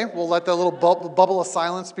 okay, we'll let the little bubble of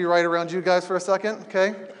silence be right around you guys for a second,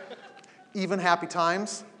 okay? Even happy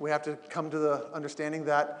times, we have to come to the understanding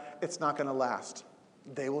that it's not going to last.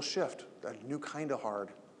 They will shift, a new kind of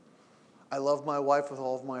hard. I love my wife with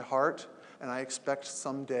all of my heart, and I expect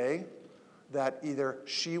someday that either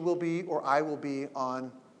she will be or I will be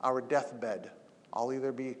on our deathbed. I'll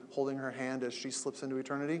either be holding her hand as she slips into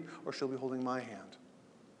eternity, or she'll be holding my hand.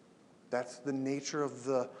 That's the nature of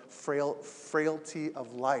the frailty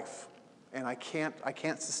of life. And I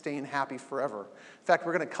can't sustain happy forever. In fact,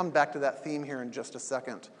 we're going to come back to that theme here in just a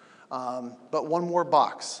second. But one more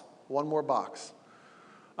box.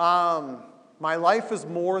 My life is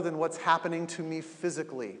more than what's happening to me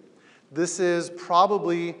physically. This is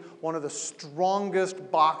probably one of the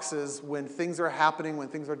strongest boxes when things are happening, when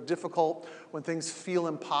things are difficult, when things feel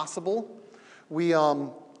impossible. We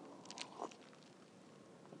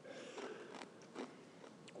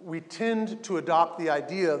tend to adopt the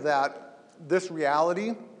idea that this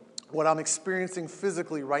reality, what I'm experiencing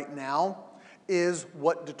physically right now, is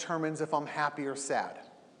what determines if I'm happy or sad.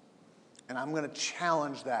 And I'm going to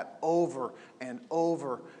challenge that over and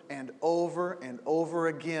over and over and over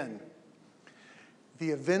again. The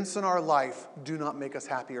events in our life do not make us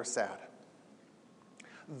happy or sad.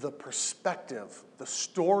 The perspective, the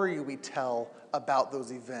story we tell about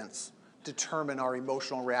those events determine our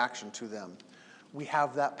emotional reaction to them. We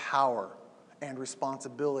have that power and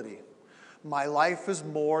responsibility. My life is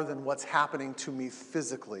more than what's happening to me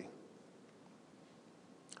physically.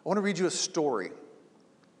 I want to read you a story.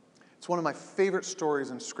 It's one of my favorite stories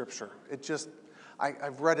in Scripture.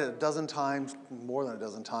 I've read it a dozen times, more than a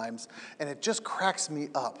dozen times, and it just cracks me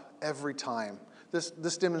up every time.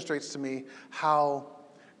 This demonstrates to me how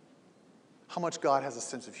much God has a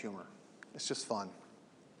sense of humor. It's just fun.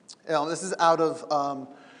 This is out of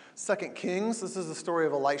 2 Kings. This is the story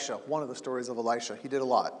of Elisha, one of the stories of Elisha. He did a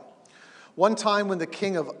lot. One time when the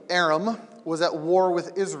king of Aram was at war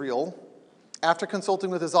with Israel, after consulting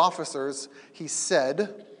with his officers, he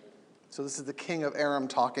said, so this is the king of Aram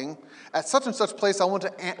talking, at such and such place I want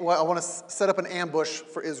to set up an ambush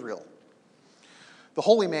for Israel. The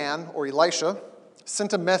holy man, or Elisha,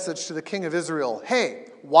 sent a message to the king of Israel, hey,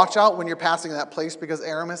 watch out when you're passing that place because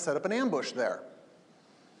Aram has set up an ambush there.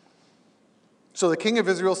 So the king of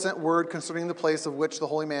Israel sent word concerning the place of which the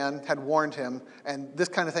holy man had warned him, and this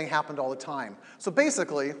kind of thing happened all the time. So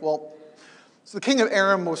basically, so the king of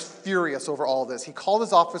Aram was furious over all this. He called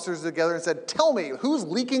his officers together and said, tell me, who's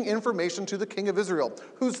leaking information to the king of Israel?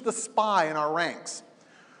 Who's the spy in our ranks?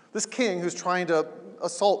 This king who's trying to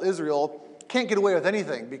assault Israel can't get away with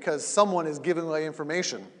anything because someone is giving away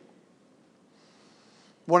information.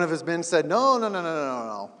 One of his men said,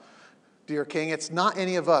 no. Dear king, it's not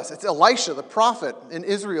any of us. It's Elisha, the prophet in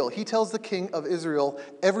Israel. He tells the king of Israel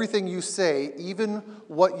everything you say, even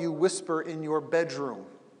what you whisper in your bedroom.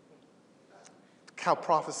 How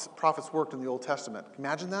prophets worked in the Old Testament.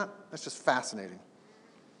 Imagine that? That's just fascinating.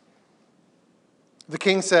 The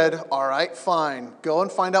king said, all right, fine. Go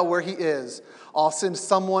and find out where he is. I'll send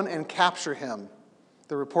someone and capture him.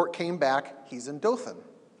 The report came back, he's in Dothan.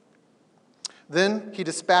 Then he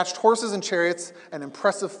dispatched horses and chariots, an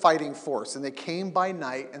impressive fighting force, and they came by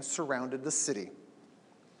night and surrounded the city.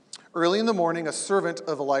 Early in the morning, a servant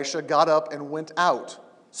of Elisha got up and went out.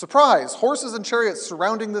 Surprise! Horses and chariots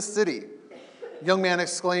surrounding the city. The young man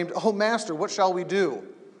exclaimed, oh, master, what shall we do?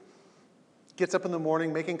 Gets up in the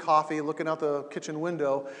morning, making coffee, looking out the kitchen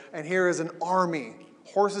window, and here is an army,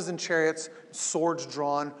 horses and chariots, swords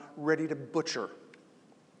drawn, ready to butcher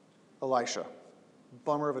Elisha.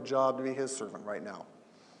 Bummer of a job to be his servant right now.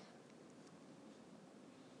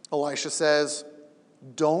 Elisha says,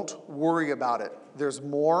 don't worry about it. There's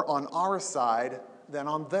more on our side than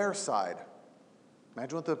on their side.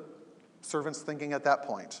 Imagine what the servant's thinking at that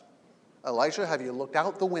point. Elisha, have you looked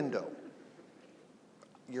out the window?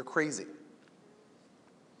 You're crazy.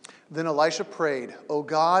 Then Elisha prayed, O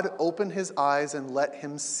God, open his eyes and let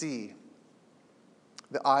him see.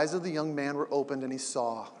 The eyes of the young man were opened and he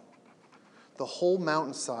saw. The whole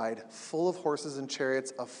mountainside, full of horses and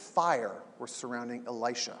chariots of fire, were surrounding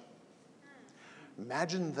Elisha.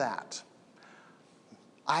 Imagine that.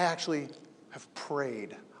 I actually have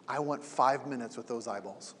prayed. I want 5 minutes with those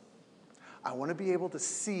eyeballs. I want to be able to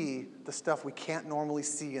see the stuff we can't normally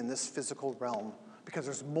see in this physical realm because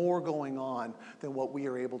there's more going on than what we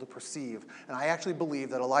are able to perceive. And I actually believe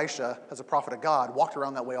that Elisha, as a prophet of God, walked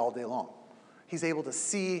around that way all day long. He's able to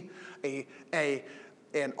see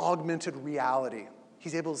an augmented reality.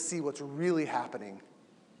 He's able to see what's really happening.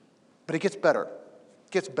 But it gets better.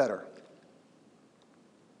 It gets better.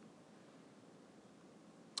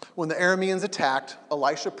 When the Arameans attacked,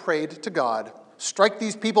 Elisha prayed to God, strike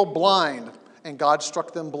these people blind. And God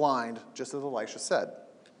struck them blind, just as Elisha said.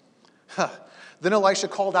 Then Elisha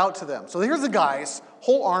called out to them. So here's the guys,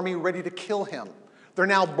 whole army ready to kill him. They're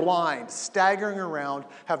now blind, staggering around,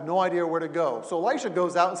 have no idea where to go. So Elisha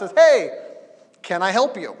goes out and says, hey, can I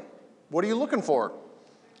help you? What are you looking for?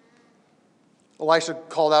 Elisha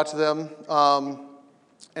called out to them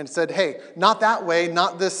and said, hey, not that way,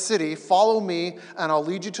 not this city. Follow me, and I'll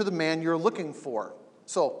lead you to the man you're looking for.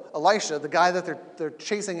 So Elisha, the guy that they're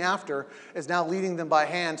chasing after, is now leading them by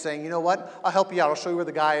hand, saying, you know what? I'll help you out. I'll show you where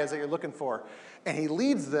the guy is that you're looking for. And he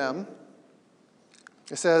leads them.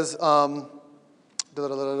 It says, and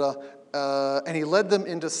he led them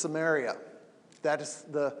into Samaria. That is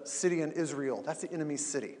the city in Israel. That's the enemy's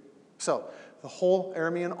city. So the whole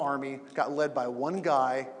Aramean army got led by one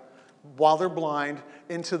guy while they're blind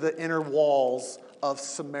into the inner walls of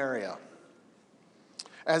Samaria.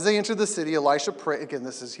 As they entered the city, Elisha prayed. Again,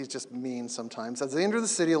 he's just mean sometimes. As they entered the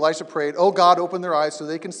city, Elisha prayed, oh God, open their eyes so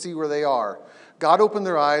they can see where they are. God opened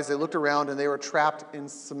their eyes. They looked around, and they were trapped in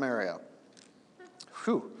Samaria.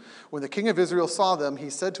 Whew. When the king of Israel saw them, he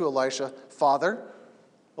said to Elisha, Father,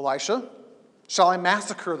 Elisha, shall I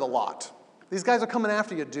massacre the lot? These guys are coming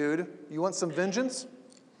after you, dude. You want some vengeance?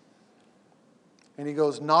 And he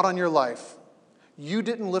goes, not on your life. You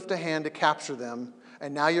didn't lift a hand to capture them,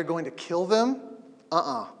 and now you're going to kill them?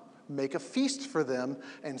 Make a feast for them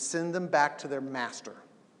and send them back to their master.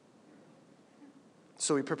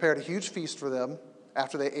 So he prepared a huge feast for them.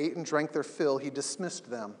 After they ate and drank their fill, he dismissed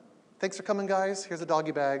them. Thanks for coming, guys. Here's a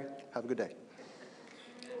doggy bag. Have a good day.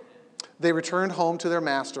 They returned home to their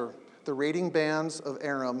master. The raiding bands of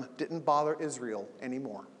Aram didn't bother Israel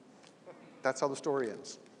anymore. That's how the story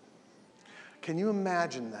ends. Can you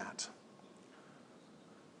imagine that?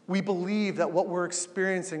 We believe that what we're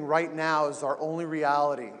experiencing right now is our only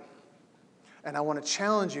reality. And I want to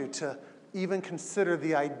challenge you to even consider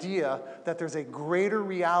the idea that there's a greater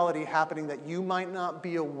reality happening that you might not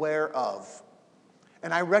be aware of.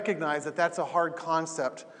 And I recognize that that's a hard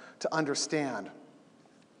concept to understand.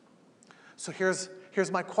 So here's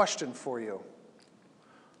my question for you.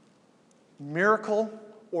 Miracle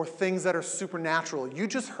or things that are supernatural? You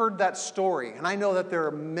just heard that story, and I know that there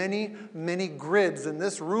are many, many grids in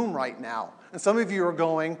this room right now. And some of you are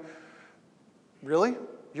going, really?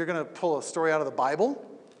 You're going to pull a story out of the Bible?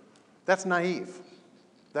 That's naive.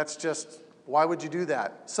 That's just, why would you do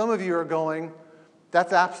that? Some of you are going,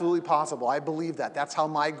 that's absolutely possible. I believe that. That's how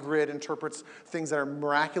my grid interprets things that are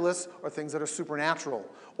miraculous or things that are supernatural.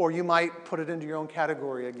 Or you might put it into your own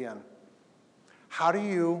category again. How do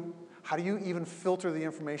you even filter the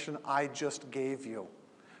information I just gave you?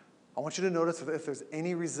 I want you to notice if there's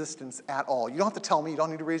any resistance at all. You don't have to tell me. You don't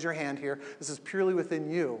need to raise your hand here. This is purely within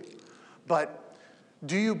you. But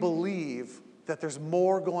do you believe that there's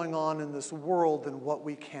more going on in this world than what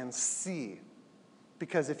we can see?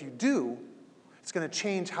 Because if you do, it's going to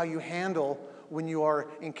change how you handle when you are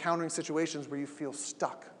encountering situations where you feel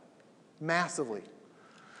stuck massively.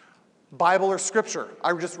 Bible or Scripture?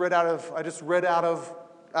 I just read out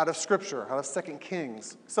of Scripture, out of 2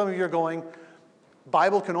 Kings. Some of you are going,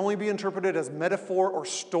 Bible can only be interpreted as metaphor or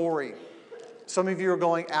story. Some of you are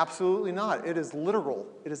going, absolutely not. It is literal.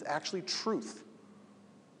 It is actually truth.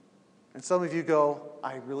 And some of you go,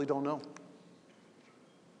 I really don't know.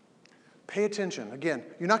 Pay attention. Again,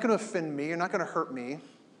 you're not going to offend me. You're not going to hurt me.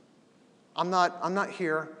 I'm not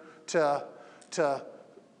here to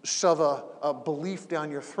shove a belief down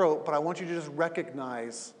your throat, but I want you to just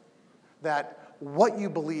recognize that what you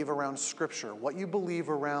believe around Scripture, what you believe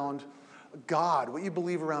around God, what you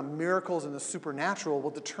believe around miracles and the supernatural will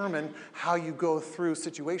determine how you go through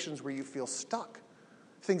situations where you feel stuck,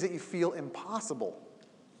 things that you feel impossible.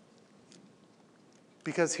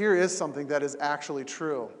 Because here is something that is actually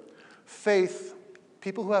true. Faith,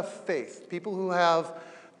 people who have faith, people who have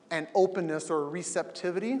an openness or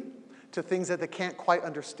receptivity to things that they can't quite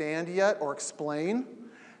understand yet or explain,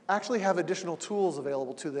 actually have additional tools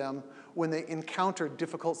available to them when they encounter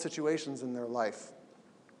difficult situations in their life.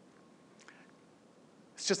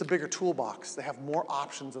 It's just a bigger toolbox. They have more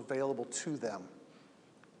options available to them.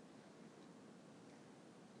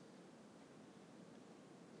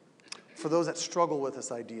 For those that struggle with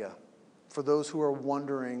this idea, for those who are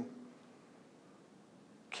wondering,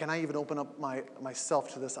 can I even open up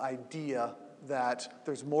myself to this idea that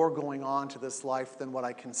there's more going on to this life than what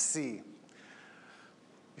I can see?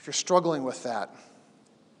 If you're struggling with that,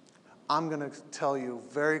 I'm going to tell you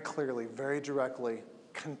very clearly, very directly,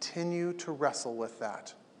 continue to wrestle with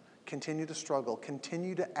that. Continue to struggle.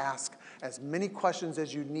 Continue to ask as many questions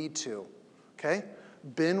as you need to, okay?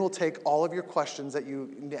 Ben will take all of your questions that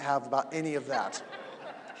you have about any of that.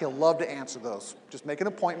 He'll love to answer those. Just make an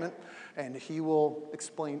appointment, and he will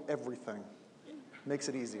explain everything. Makes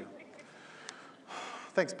it easier.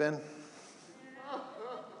 Thanks, Ben.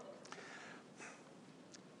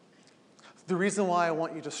 The reason why I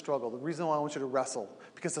want you to struggle, the reason why I want you to wrestle,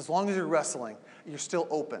 because as long as you're wrestling, you're still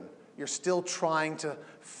open. You're still trying to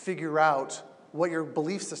figure out what your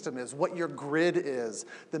belief system is, what your grid is.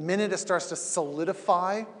 The minute it starts to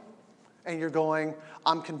solidify and you're going,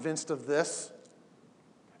 I'm convinced of this,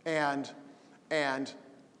 and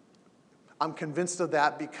I'm convinced of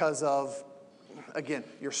that because of, again,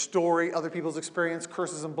 your story, other people's experience,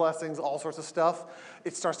 curses and blessings, all sorts of stuff.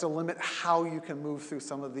 It starts to limit how you can move through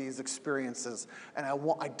some of these experiences. And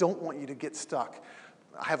I don't want you to get stuck.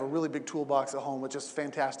 I have a really big toolbox at home with just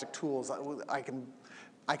fantastic tools. I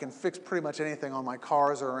can fix pretty much anything on my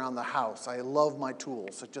cars or around the house. I love my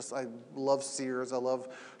tools. I love Sears. I love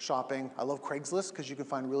shopping. I love Craigslist because you can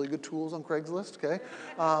find really good tools on Craigslist, okay?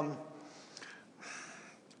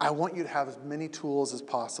 I want you to have as many tools as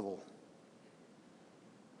possible.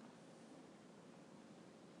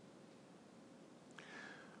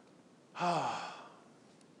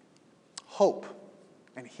 Hope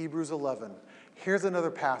in Hebrews 11. Here's another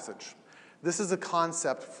passage. This is a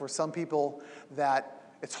concept for some people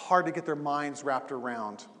that it's hard to get their minds wrapped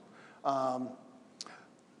around. One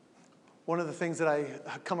of the things that I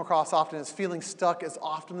come across often is feeling stuck is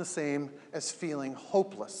often the same as feeling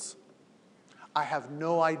hopeless. I have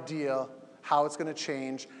no idea how it's going to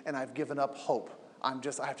change, and I've given up hope. I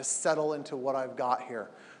have to settle into what I've got here.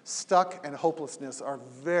 Stuck and hopelessness are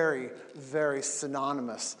very, very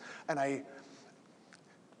synonymous. And I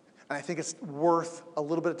think it's worth a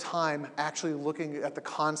little bit of time actually looking at the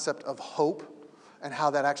concept of hope and how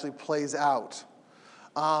that actually plays out.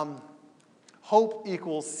 Hope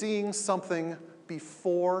equals seeing something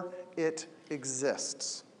before it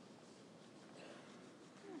exists.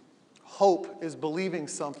 Hope is believing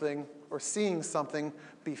something or seeing something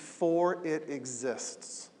before it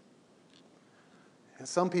exists. And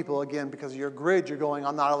some people, again, because of your grid, you're going,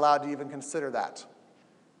 I'm not allowed to even consider that.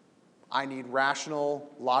 I need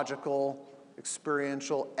rational, logical,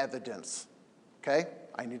 experiential evidence. Okay?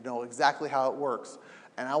 I need to know exactly how it works.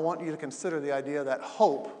 And I want you to consider the idea that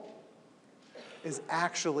hope is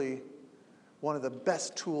actually one of the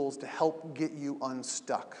best tools to help get you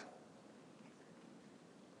unstuck.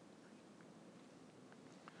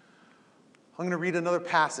 I'm going to read another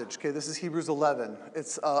passage. Okay, this is Hebrews 11.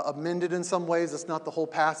 It's amended in some ways. It's not the whole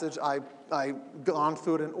passage. I've gone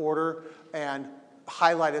through it in order and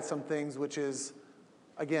highlighted some things, which is,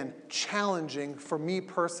 again, challenging for me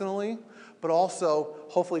personally, but also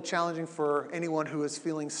hopefully challenging for anyone who is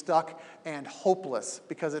feeling stuck and hopeless,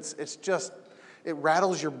 because it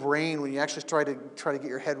rattles your brain when you actually try to get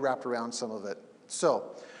your head wrapped around some of it.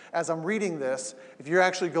 So, as I'm reading this, if you're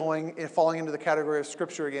actually going and falling into the category of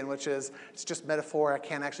Scripture again, which is, it's just metaphor, I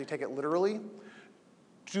can't actually take it literally,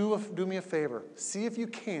 do me a favor. See if you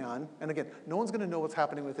can, and again, no one's going to know what's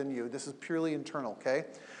happening within you. This is purely internal, okay?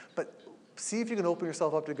 But see if you can open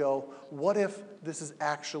yourself up to go, what if this is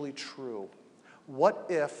actually true? What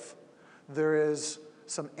if there is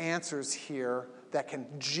some answers here that can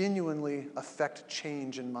genuinely affect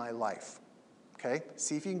change in my life? Okay?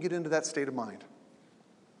 See if you can get into that state of mind.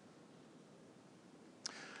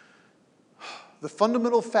 The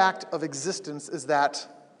fundamental fact of existence is that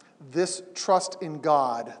this trust in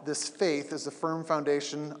God, this faith, is a firm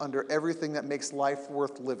foundation under everything that makes life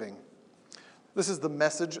worth living. This is the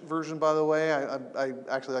Message version, by the way. I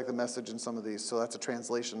actually like the Message in some of these, so that's a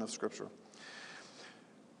translation of Scripture.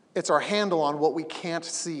 It's our handle on what we can't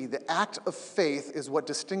see. The act of faith is what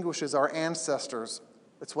distinguishes our ancestors.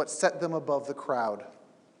 It's what set them above the crowd.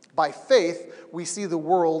 By faith, we see the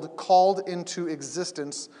world called into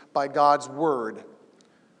existence by God's word.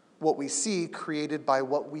 What we see created by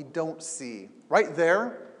what we don't see. Right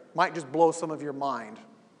there might just blow some of your mind,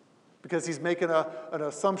 because he's making an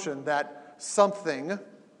assumption that something,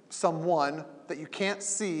 someone that you can't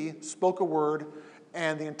see spoke a word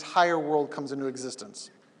and the entire world comes into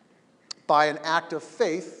existence. By an act of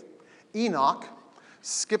faith, Enoch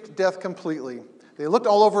skipped death completely. They looked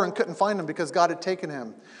all over and couldn't find him because God had taken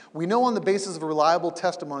him. We know on the basis of reliable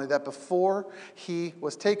testimony that before he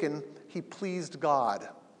was taken, he pleased God.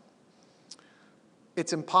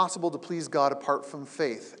 It's impossible to please God apart from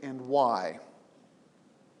faith. And why?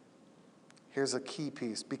 Here's a key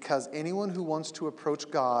piece. Because anyone who wants to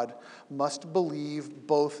approach God must believe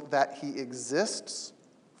both that he exists,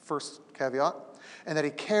 first caveat, and that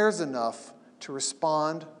he cares enough to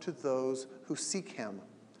respond to those who seek him.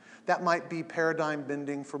 That might be paradigm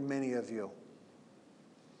bending for many of you.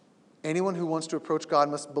 Anyone who wants to approach God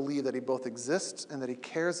must believe that he both exists and that he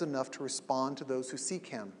cares enough to respond to those who seek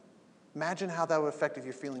him. Imagine how that would affect if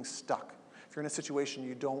you're feeling stuck, if you're in a situation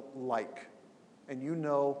you don't like, and you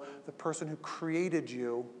know the person who created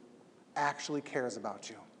you actually cares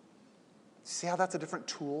about you. See how that's a different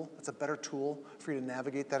tool? That's a better tool for you to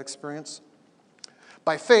navigate that experience?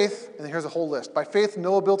 By faith, and here's a whole list. By faith,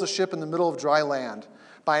 Noah built a ship in the middle of dry land.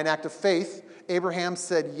 By an act of faith, Abraham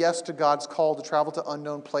said yes to God's call to travel to an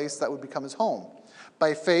unknown place that would become his home.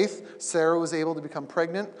 By faith, Sarah was able to become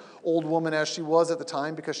pregnant, old woman as she was at the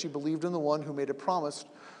time, because she believed in the one who made a promise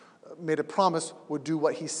would do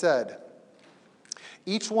what he said.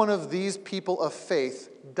 Each one of these people of faith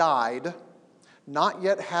died, not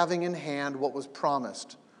yet having in hand what was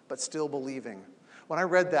promised, but still believing. When I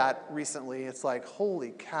read that recently, it's like,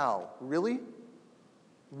 holy cow, really?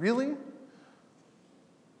 Really?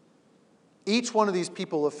 Each one of these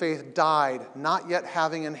people of faith died, not yet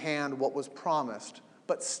having in hand what was promised,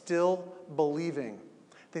 but still believing.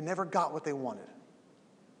 They never got what they wanted.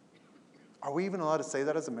 Are we even allowed to say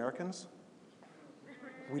that as Americans?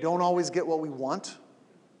 We don't always get what we want.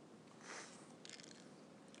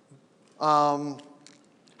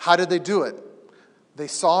 How did they do it? They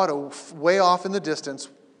saw it way off in the distance.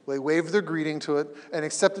 They waved their greeting to it and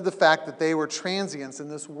accepted the fact that they were transients in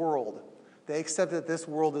this world. They accepted that this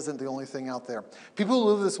world isn't the only thing out there. People who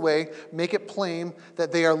live this way make it plain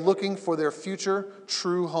that they are looking for their future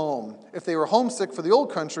true home. If they were homesick for the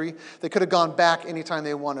old country, they could have gone back anytime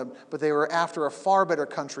they wanted, but they were after a far better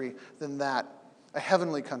country than that, a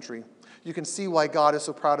heavenly country. You can see why God is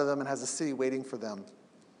so proud of them and has a city waiting for them.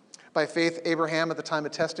 By faith, Abraham, at the time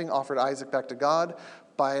of testing, offered Isaac back to God.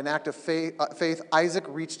 By an act of faith, Isaac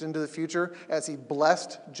reached into the future as he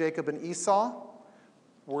blessed Jacob and Esau.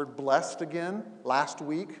 Word blessed again, last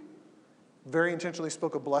week. Very intentionally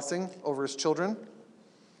spoke a blessing over his children.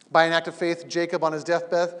 By an act of faith, Jacob on his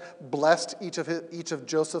deathbed blessed each of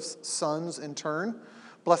Joseph's sons in turn,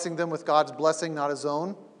 blessing them with God's blessing, not his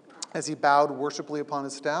own, as he bowed worshipfully upon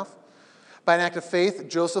his staff. By an act of faith,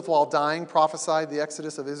 Joseph, while dying, prophesied the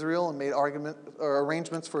exodus of Israel and made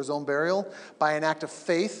arrangements for his own burial. By an act of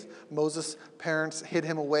faith, Moses' parents hid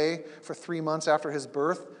him away for 3 months after his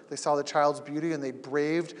birth. They saw the child's beauty and they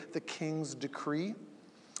braved the king's decree.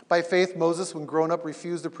 By faith, Moses, when grown up,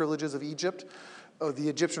 refused the privileges of Egypt, of the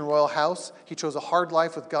Egyptian royal house. He chose a hard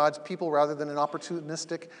life with God's people rather than an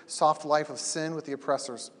opportunistic, soft life of sin with the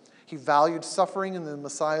oppressors. He valued suffering in the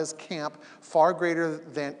Messiah's camp far greater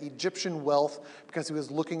than Egyptian wealth because he was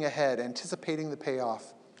looking ahead, anticipating the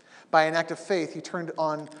payoff. By an act of faith, he turned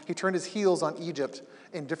his heels on Egypt,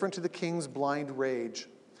 indifferent to the king's blind rage.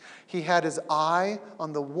 He had his eye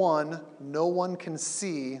on the one no one can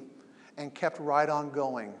see and kept right on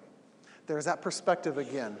going. There's that perspective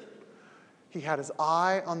again. He had his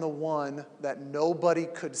eye on the one that nobody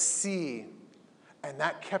could see, and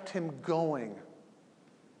that kept him going.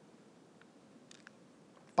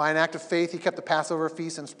 By an act of faith, he kept the Passover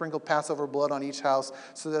feast and sprinkled Passover blood on each house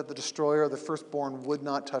so that the destroyer of the firstborn would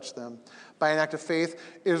not touch them. By an act of faith,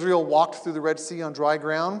 Israel walked through the Red Sea on dry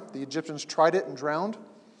ground. The Egyptians tried it and drowned.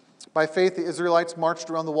 By faith, the Israelites marched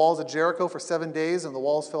around the walls of Jericho for 7 days and the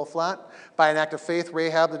walls fell flat. By an act of faith,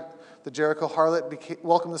 Rahab, the Jericho harlot,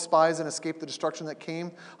 welcomed the spies and escaped the destruction that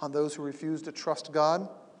came on those who refused to trust God.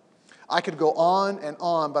 I could go on and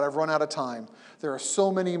on, but I've run out of time. There are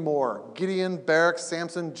so many more. Gideon, Barak,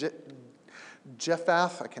 Samson,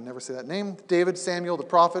 Jephthah, I can never say that name, David, Samuel, the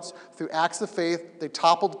prophets. Through acts of faith, they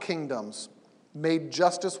toppled kingdoms, made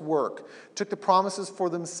justice work, took the promises for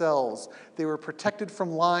themselves. They were protected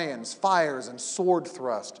from lions, fires, and sword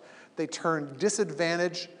thrust. They turned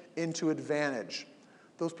disadvantage into advantage.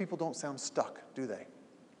 Those people don't sound stuck, do they?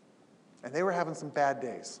 And they were having some bad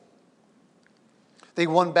days. They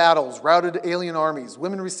won battles, routed alien armies.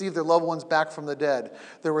 Women received their loved ones back from the dead.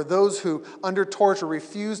 There were those who, under torture,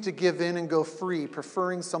 refused to give in and go free,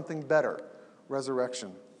 preferring something better,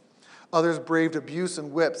 resurrection. Others braved abuse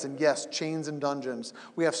and whips, and yes, chains and dungeons.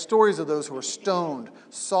 We have stories of those who were stoned,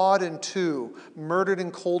 sawed in two, murdered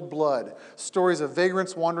in cold blood. Stories of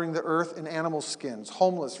vagrants wandering the earth in animal skins,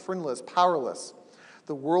 homeless, friendless, powerless.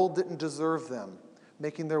 The world didn't deserve them,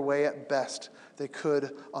 making their way at best they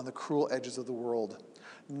could on the cruel edges of the world.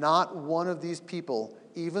 Not one of these people,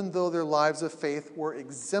 even though their lives of faith were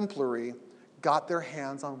exemplary, got their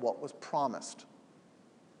hands on what was promised.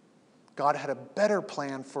 God had a better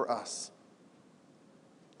plan for us,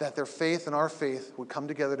 that their faith and our faith would come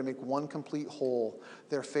together to make one complete whole,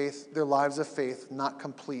 their lives of faith not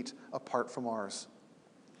complete apart from ours.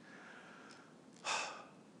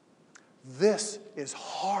 This is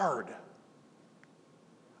hard.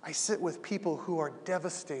 I sit with people who are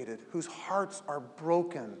devastated, whose hearts are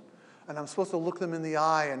broken, and I'm supposed to look them in the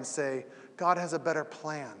eye and say, God has a better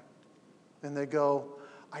plan. And they go,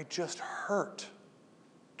 I just hurt.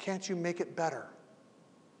 Can't you make it better?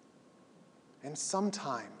 And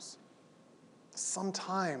sometimes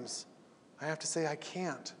I have to say I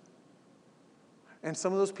can't. And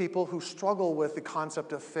some of those people who struggle with the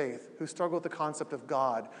concept of faith, who struggle with the concept of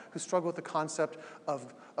God, who struggle with the concept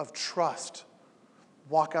of trust,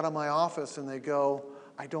 walk out of my office and they go,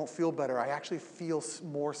 I don't feel better. I actually feel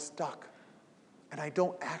more stuck. And I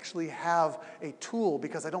don't actually have a tool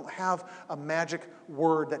because I don't have a magic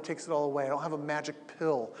word that takes it all away. I don't have a magic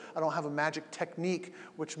pill. I don't have a magic technique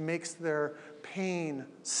which makes their pain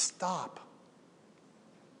stop.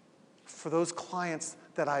 For those clients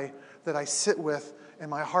that I sit with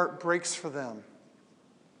and my heart breaks for them,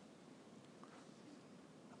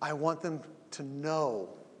 I want them to know,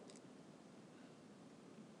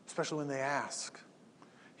 especially when they ask,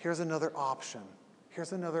 here's another option.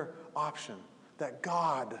 Here's another option. That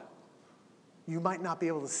God, you might not be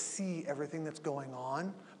able to see everything that's going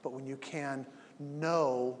on, but when you can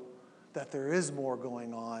know that there is more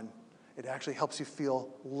going on, it actually helps you feel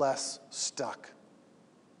less stuck.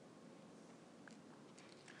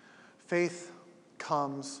 Faith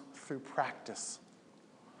comes through practice.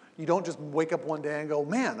 You don't just wake up one day and go,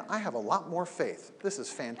 man, I have a lot more faith. This is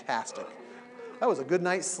fantastic. That was a good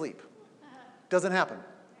night's sleep. Doesn't happen.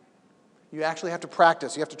 You actually have to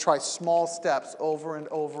practice. You have to try small steps over and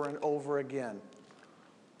over and over again.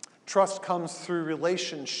 Trust comes through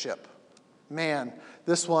relationship. Man,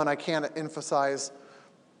 this one I can't emphasize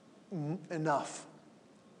enough.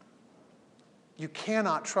 You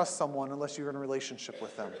cannot trust someone unless you're in a relationship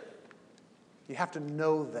with them. You have to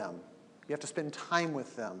know them. You have to spend time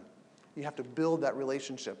with them. You have to build that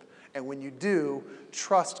relationship. And when you do,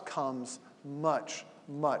 trust comes much,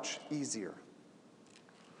 much easier.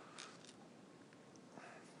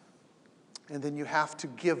 And then you have to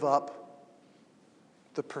give up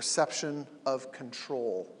the perception of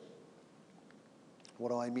control. What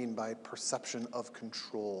do I mean by perception of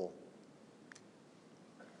control?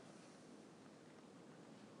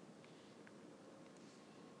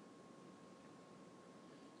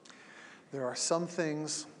 There are some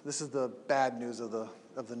things, this is the bad news of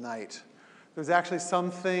the night. There's actually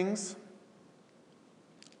some things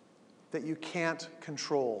that you can't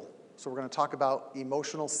control. So we're going to talk about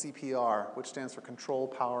emotional CPR, which stands for control,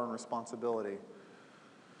 power, and responsibility.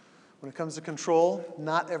 When it comes to control,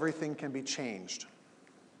 not everything can be changed.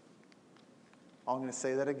 I'm going to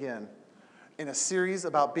say that again. In a series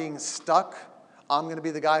about being stuck, I'm going to be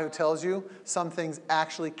the guy who tells you some things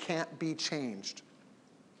actually can't be changed.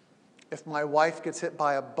 If my wife gets hit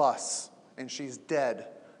by a bus and she's dead,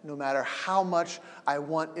 no matter how much I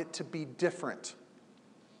want it to be different,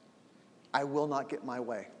 I will not get my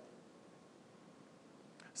way.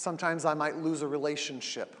 Sometimes I might lose a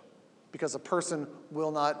relationship because a person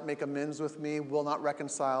will not make amends with me, will not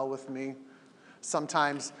reconcile with me.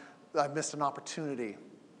 Sometimes I've missed an opportunity.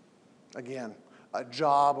 Again, a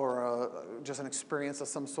job or just an experience of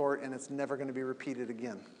some sort, and it's never going to be repeated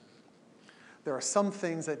again. There are some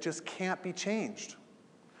things that just can't be changed.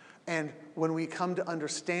 And when we come to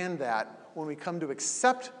understand that, when we come to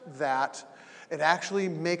accept that, it actually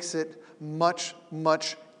makes it much,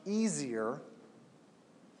 much easier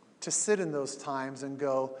to sit in those times and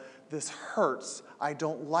go, this hurts, I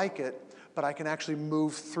don't like it, but I can actually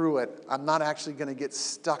move through it. I'm not actually going to get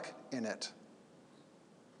stuck in it.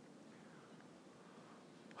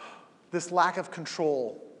 This lack of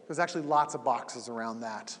control, there's actually lots of boxes around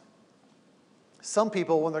that. Some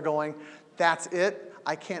people, when they're going, that's it,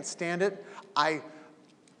 I can't stand it, I'm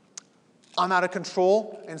out of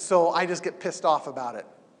control, and so I just get pissed off about it.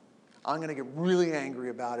 I'm going to get really angry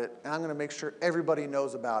about it, and I'm going to make sure everybody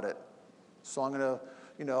knows about it. So I'm going to,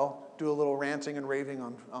 do a little ranting and raving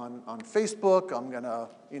on Facebook. I'm going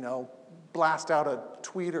to, blast out a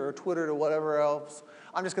tweet or a Twitter or whatever else.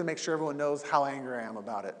 I'm just going to make sure everyone knows how angry I am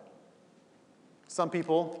about it. Some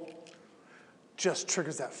people just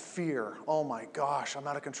triggers that fear. Oh my gosh, I'm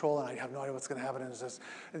out of control and I have no idea what's going to happen.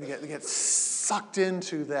 And they get sucked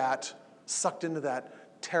into that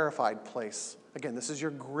terrified place. Again, this is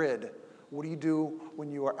your grid. What do you do when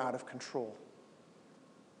you are out of control?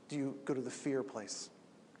 Do you go to the fear place?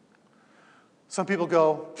 Some people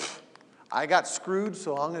go, I got screwed,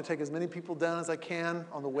 so I'm going to take as many people down as I can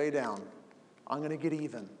on the way down. I'm going to get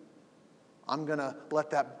even. I'm going to let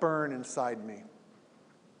that burn inside me.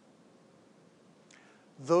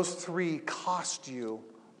 Those three cost you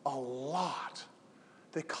a lot.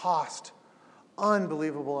 They cost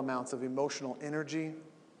unbelievable amounts of emotional energy,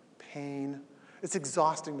 pain. It's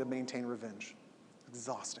exhausting to maintain revenge.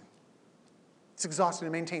 Exhausting. It's exhausting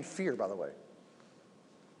to maintain fear, by the way.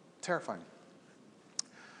 Terrifying.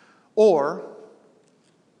 Or,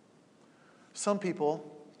 some people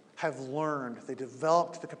have learned, they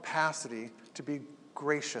developed the capacity to be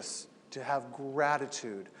gracious, to have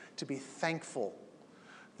gratitude, to be thankful.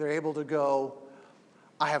 They're able to go,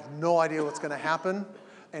 I have no idea what's going to happen.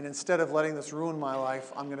 And instead of letting this ruin my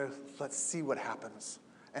life, let's see what happens.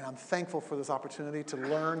 And I'm thankful for this opportunity to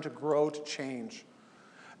learn, to grow, to change.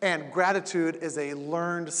 And gratitude is a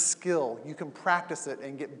learned skill. You can practice it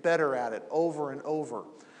and get better at it over and over. I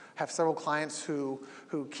have several clients who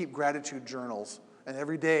keep gratitude journals. And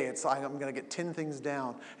every day I'm going to get 10 things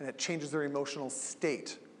down, and it changes their emotional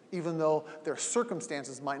state. Even though their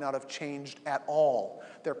circumstances might not have changed at all,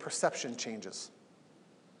 their perception changes.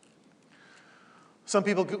 Some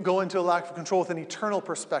people go into a lack of control with an eternal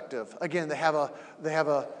perspective. Again, they have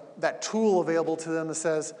that tool available to them that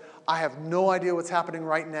says, I have no idea what's happening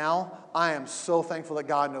right now. I am so thankful that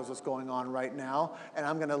God knows what's going on right now, and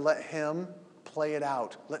I'm going to let him play it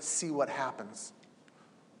out. Let's see what happens.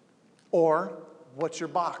 Or, what's your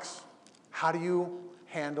box? How do you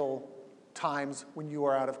handle times when you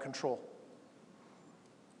are out of control?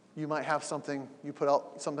 You might have something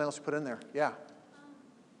else you put in there. Yeah.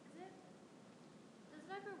 Does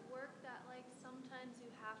it ever work that, like, sometimes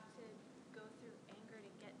you have to go through anger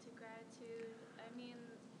to get to gratitude? I mean,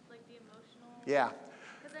 like the emotional. Yeah.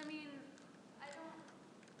 Because I mean, I don't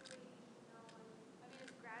really know. I mean,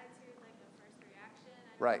 is gratitude like a first reaction?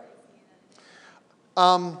 I don't Right. really see that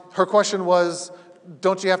it is. Her question was,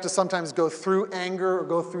 don't you have to sometimes go through anger or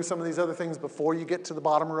go through some of these other things before you get to the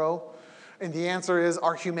bottom row? And the answer is,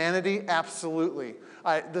 our humanity, absolutely.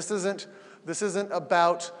 This isn't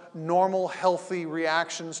about normal, healthy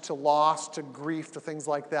reactions to loss, to grief, to things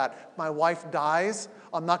like that. My wife dies,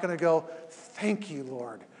 I'm not going to go, thank you,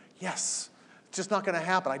 Lord. Yes. It's just not going to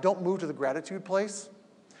happen. I don't move to the gratitude place.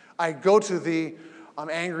 I go to I'm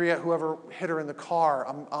angry at whoever hit her in the car.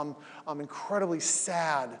 I'm incredibly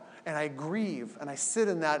sad, and I grieve, and I sit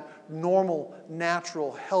in that normal,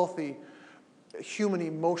 natural, healthy, human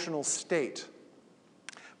emotional state.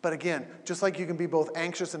 But again, just like you can be both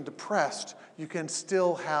anxious and depressed, you can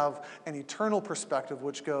still have an eternal perspective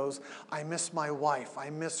which goes, I miss my wife, I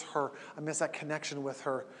miss her, I miss that connection with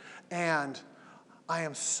her, and I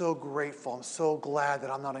am so grateful, I'm so glad that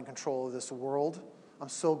I'm not in control of this world. I'm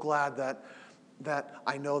so glad that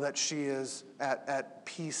I know that she is at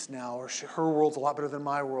peace now, or her world's a lot better than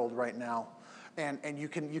my world right now. And you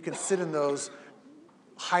can sit in those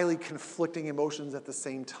highly conflicting emotions at the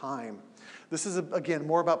same time. This is, again,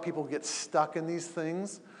 more about people who get stuck in these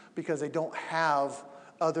things because they don't have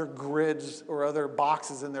other grids or other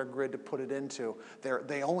boxes in their grid to put it into.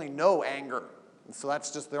 They only know anger, and so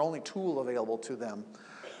that's just their only tool available to them.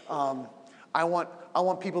 I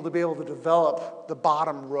want people to be able to develop the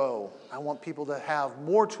bottom row. I want people to have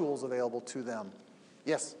more tools available to them.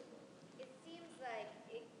 Yes? It seems like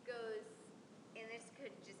it goes, and this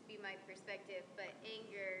could just be my perspective, but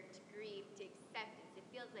anger to grief to acceptance. It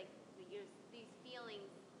feels like these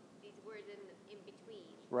feelings, these words in between.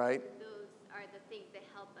 Right. Those are the things that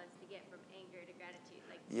help us to get from anger to gratitude.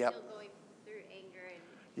 Like Yep. still going through anger and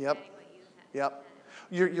Yep. getting what you have. Yep.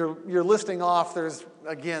 You're listing off, there's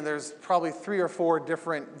probably 3 or 4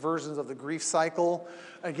 different versions of the grief cycle.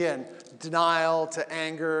 Again, denial to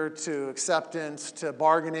anger to acceptance to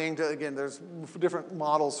bargaining to, again, there's different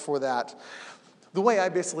models for that. The way I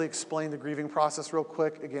basically explain the grieving process real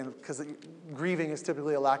quick, again, because grieving is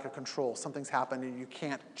typically a lack of control. Something's happened and you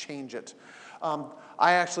can't change it.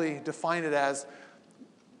 I actually define it as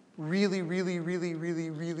really, really, really, really,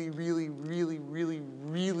 really, really, really, really,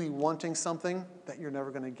 really wanting something that you're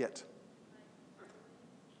never going to get.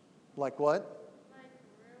 Like what? Like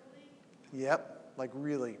really? Yep, like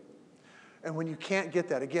really. And when you can't get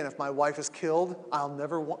that, again, if my wife is killed, I'll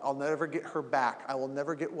never get her back. I will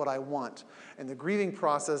never get what I want. And the grieving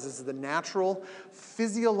process is the natural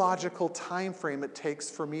physiological time frame it takes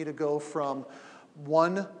for me to go from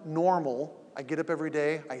one normal. I get up every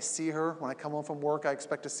day, I see her. When I come home from work, I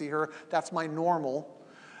expect to see her. That's my normal.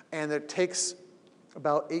 And it takes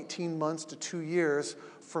about 18 months to 2 years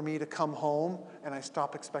for me to come home, and I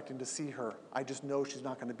stop expecting to see her. I just know she's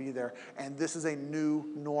not going to be there. And this is a new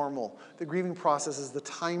normal. The grieving process is the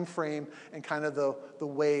time frame and kind of the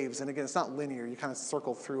waves. And again, it's not linear. You kind of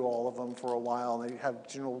circle through all of them for a while, and they have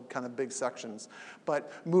general kind of big sections.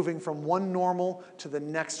 But moving from one normal to the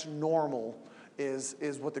next normal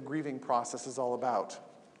is what the grieving process is all about.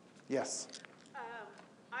 Yes?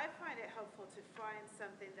 I find it helpful to find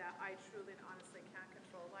something that I truly and honestly can't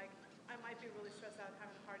control. Like, I might be really stressed out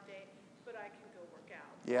having a hard day, but I can go work out.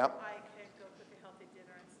 Yep. I can go cook a healthy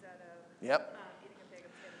dinner instead of Yep. Eating a bag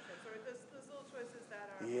of potato chips. Or those little choices that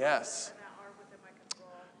are Yes. and that are within my control.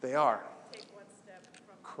 They are. Take one step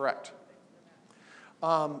from Correct. one thing to the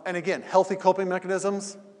next. And again, healthy coping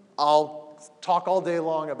mechanisms, I'll talk all day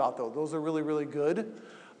long about those. Those are really, really good.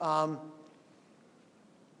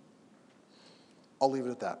 I'll leave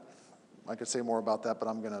it at that. I could say more about that, but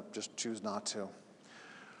I'm going to just choose not to.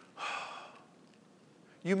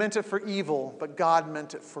 You meant it for evil, but God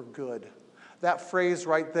meant it for good. That phrase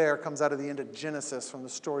right there comes out of the end of Genesis from the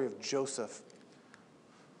story of Joseph.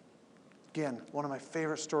 Again, one of my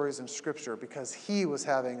favorite stories in Scripture because he was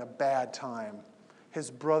having a bad time.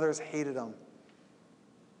 His brothers hated him.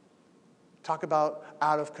 Talk about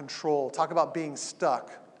out of control. Talk about being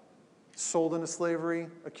stuck. Sold into slavery,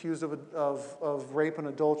 accused of rape and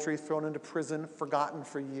adultery, thrown into prison, forgotten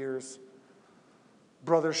for years.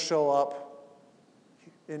 Brothers show up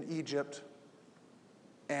in Egypt,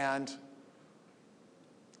 and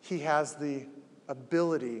he has the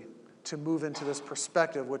ability to move into this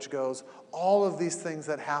perspective which goes, all of these things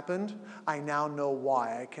that happened, I now know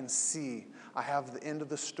why. I can see. I have the end of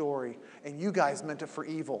the story, and you guys meant it for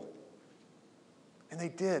evil. And they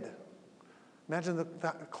did. Imagine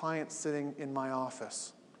that client sitting in my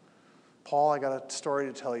office. Paul, I got a story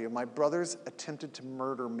to tell you. My brothers attempted to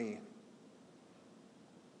murder me.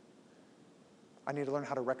 I need to learn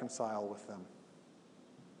how to reconcile with them.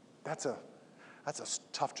 That's a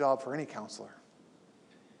tough job for any counselor.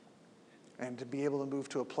 And to be able to move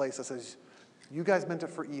to a place that says, you guys meant it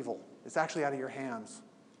for evil. It's actually out of your hands.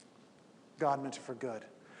 God meant it for good.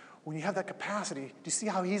 When you have that capacity, do you see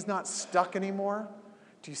how he's not stuck anymore?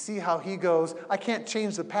 Do you see how he goes, I can't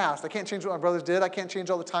change the past. I can't change what my brothers did. I can't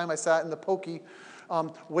change all the time I sat in the pokey,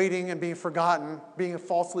 waiting and being forgotten, being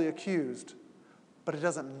falsely accused. But it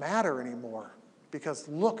doesn't matter anymore because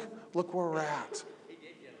look where we're at. He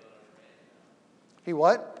did get a little revenge. He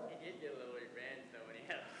what? He did get a little revenge, though, when he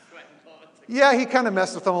had a sweat and politics. Yeah, he kind of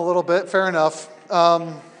messed with them a little bit. Fair enough.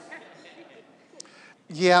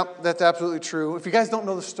 Yeah, that's absolutely true. If you guys don't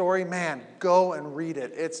know the story, man, go and read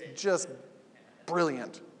it. It's just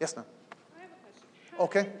brilliant. Yes, ma'am. I have a question.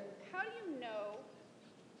 Okay. How do you know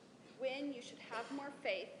when you should have more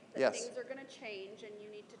faith that Yes. things are going to change and you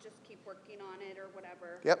need to just keep working on it or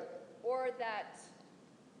whatever? Yep. Or that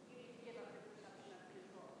you need to give up your perception of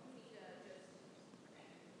control? You need to just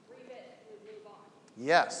read it and move on.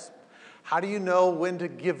 Yes. How do you know when to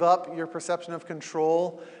give up your perception of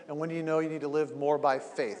control and when do you know you need to live more by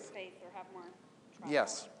faith? Faith or have more trust.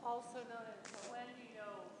 Yes. Also known as when do you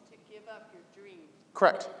know to give up your dream?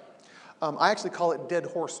 Correct. I actually call it Dead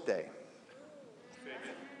Horse Day.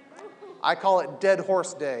 I call it Dead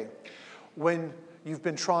Horse Day. When you've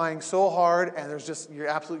been trying so hard and you're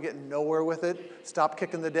absolutely getting nowhere with it, stop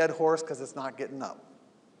kicking the dead horse because it's not getting up.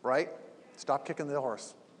 Right? Stop kicking the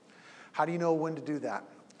horse. How do you know when to do that?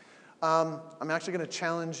 I'm actually going to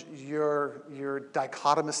challenge your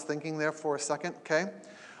dichotomous thinking there for a second, okay?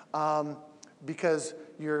 Because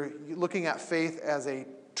you're looking at faith as a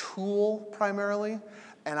tool primarily,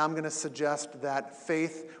 and I'm going to suggest that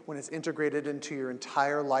faith, when it's integrated into your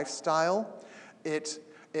entire lifestyle, it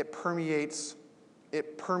permeates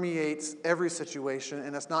every situation,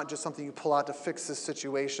 and it's not just something you pull out to fix this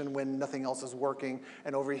situation when nothing else is working,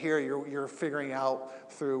 and over here you're figuring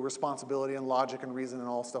out through responsibility and logic and reason and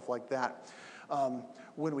all stuff like that.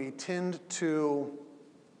 When we tend to,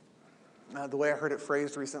 the way I heard it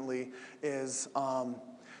phrased recently is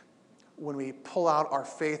when we pull out our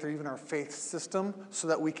faith or even our faith system so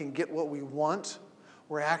that we can get what we want,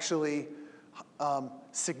 we're actually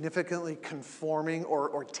significantly conforming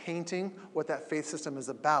or tainting what that faith system is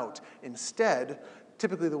about. Instead,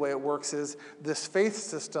 typically the way it works is this faith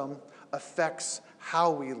system affects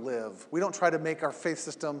how we live. We don't try to make our faith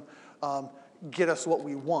system get us what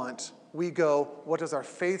we want. We go, what does our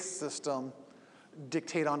faith system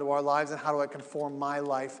dictate onto our lives and how do I conform my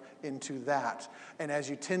life into that? And as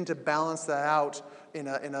you tend to balance that out in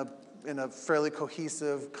a fairly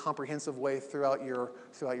cohesive, comprehensive way throughout your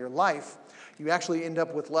life, you actually end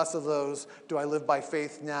up with less of those, do I live by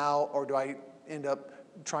faith now or do I end up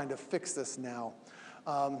trying to fix this now?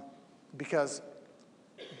 Because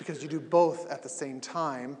you do both at the same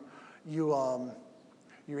time, you're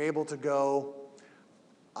able to go,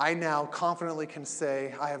 I now confidently can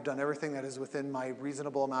say I have done everything that is within my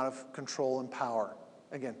reasonable amount of control and power.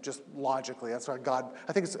 Again, just logically. That's why God,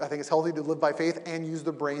 I think it's healthy to live by faith and use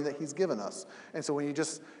the brain that he's given us. And so when you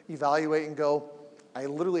just evaluate and go, I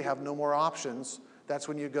literally have no more options, that's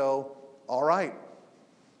when you go, all right,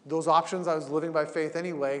 those options I was living by faith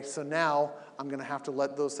anyway, so now I'm going to have to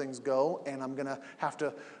let those things go, and I'm going to have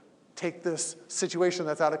to take this situation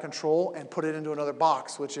that's out of control and put it into another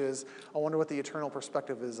box, which is, I wonder what the eternal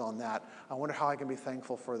perspective is on that. I wonder how I can be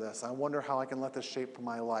thankful for this. I wonder how I can let this shape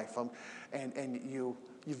my life. And you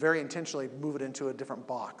very intentionally move it into a different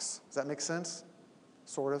box. Does that make sense?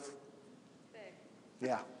 Sort of?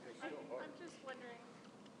 Yeah. I'm just wondering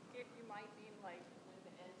if you might mean like when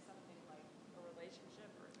to end something like a relationship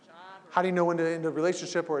job? Or, How do you know when to end a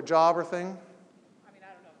relationship or a job or thing? I mean,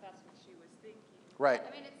 I don't know if that's what she was thinking. Right.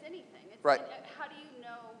 I mean, it's anything. It's, Right. How do you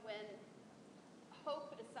know when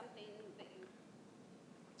hope is something that you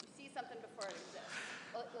see something before it exists?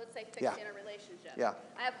 Let's say Yeah. fixing a relationship. Yeah.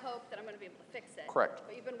 I have hope that I'm going to be able to fix it. Correct.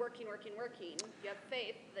 But you've been working. You have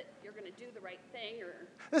faith that you're going to do the right thing. Or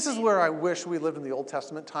This is where I wish we lived in the Old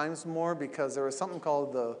Testament times more, because there was something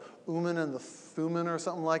called the Uman and the Thummim or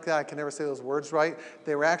something like that. I can never say those words right.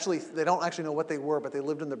 They don't actually know what they were, but they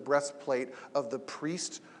lived in the breastplate of the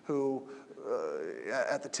priest who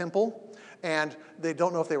at the temple. And they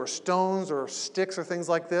don't know if they were stones or sticks or things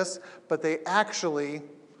like this, but they actually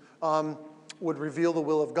would reveal the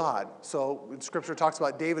will of God. So Scripture talks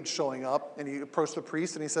about David showing up, and he approached the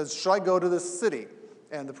priest, and he says, should I go to this city?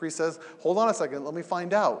 And the priest says, hold on a second, let me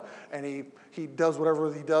find out. And he does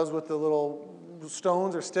whatever he does with the little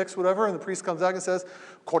stones or sticks, whatever, and the priest comes out and says,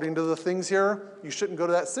 according to the things here, you shouldn't go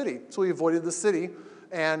to that city. So he avoided the city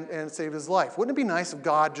and saved his life. Wouldn't it be nice if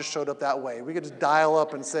God just showed up that way? We could just dial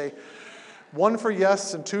up and say, 1 for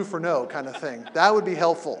yes and 2 for no kind of thing. That would be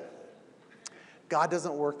helpful. God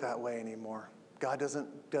doesn't work that way anymore. God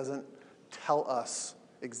doesn't tell us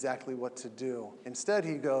exactly what to do. Instead,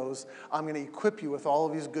 he goes, I'm going to equip you with all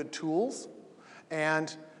of these good tools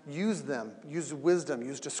and use them. Use wisdom,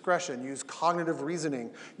 use discretion, use cognitive reasoning,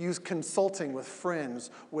 use consulting with friends,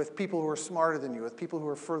 with people who are smarter than you, with people who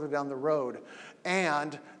are further down the road.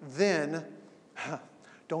 And then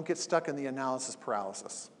don't get stuck in the analysis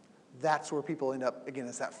paralysis. That's where people end up, again,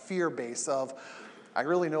 it's that fear base of, I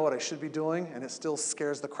really know what I should be doing, and it still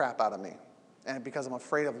scares the crap out of me. And because I'm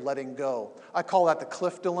afraid of letting go. I call that the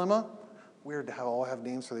cliff dilemma. Weird to all have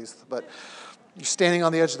names for these, but you're standing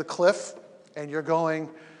on the edge of the cliff, and you're going,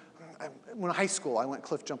 when in high school, I went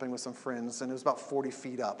cliff jumping with some friends, and it was about 40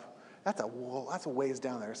 feet up. That's a ways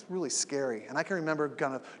down there. It's really scary. And I can remember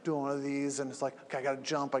kind of doing one of these, and it's like, okay, I got to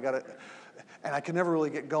jump, and I could never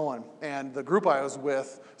really get going. And the group I was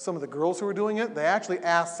with, some of the girls who were doing it, they actually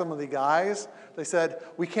asked some of the guys, they said,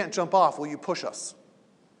 we can't jump off, will you push us?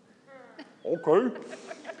 Okay.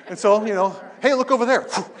 And so, hey, look over there,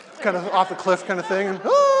 kind of off the cliff kind of thing, and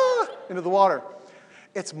into the water.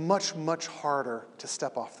 It's much, much harder to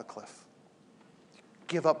step off the cliff.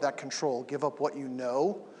 Give up that control, give up what you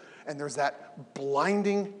know, and there's that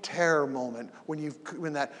blinding terror moment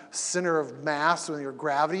when that center of mass, when your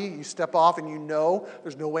gravity, you step off and you know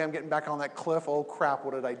there's no way I'm getting back on that cliff. Oh crap,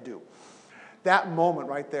 what did I do? That moment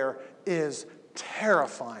right there is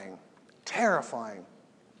terrifying, terrifying.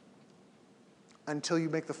 Until you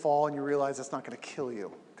make the fall and you realize it's not going to kill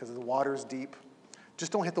you because the water's deep.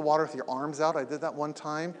 Just don't hit the water with your arms out. I did that one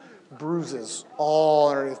time. Bruises all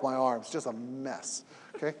underneath my arms. Just a mess.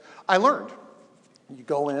 Okay? I learned. You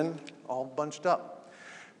go in all bunched up.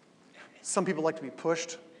 Some people like to be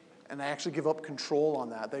pushed, and they actually give up control on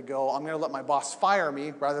that. They go, I'm going to let my boss fire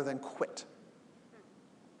me rather than quit.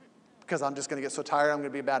 Because I'm just going to get so tired, I'm going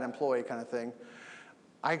to be a bad employee kind of thing.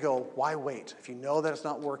 I go, why wait? If you know that it's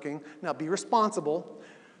not working, now be responsible.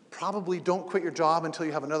 Probably don't quit your job until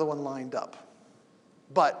you have another one lined up.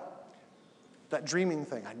 But that dreaming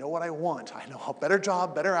thing, I know what I want. I know a better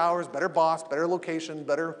job, better hours, better boss, better location,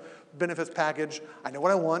 better benefits package. I know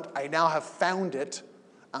what I want. I now have found it.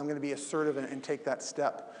 I'm going to be assertive and take that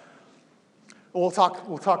step. We'll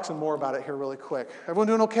talk some more about it here really quick. Everyone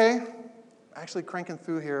doing okay? Actually cranking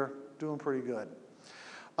through here, doing pretty good.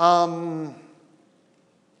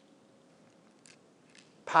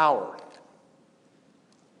 Power.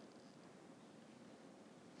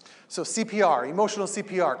 So CPR, emotional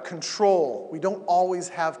CPR, control. We don't always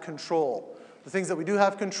have control. The things that we do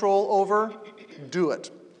have control over, do it.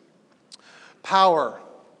 Power.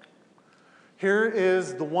 Here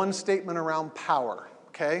is the one statement around power,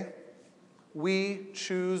 okay? We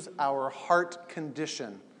choose our heart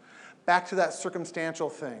condition. Back to that circumstantial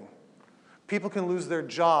thing. People can lose their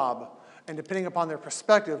job, and depending upon their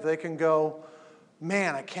perspective, they can go,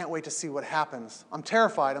 man, I can't wait to see what happens. I'm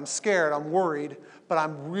terrified, I'm scared, I'm worried, but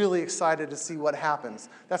I'm really excited to see what happens.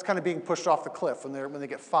 That's kind of being pushed off the cliff when they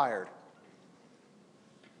get fired.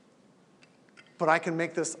 But I can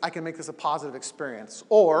make this a positive experience.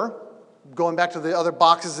 Or, going back to the other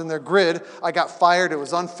boxes in their grid, I got fired, it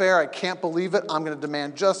was unfair, I can't believe it, I'm going to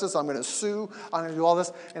demand justice, I'm going to sue, I'm going to do all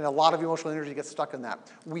this, and a lot of emotional energy gets stuck in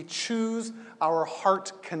that. We choose our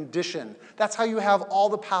heart condition. That's how you have all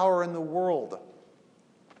the power in the world.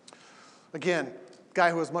 Again, guy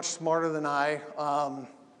who was much smarter than I,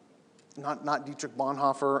 not Dietrich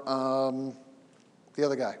Bonhoeffer, the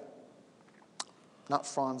other guy. Not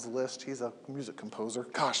Franz Liszt, he's a music composer.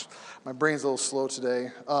 Gosh, my brain's a little slow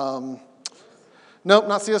today. Nope,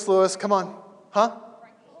 not C.S. Lewis, come on. Huh?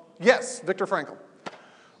 Yes, Viktor Frankl.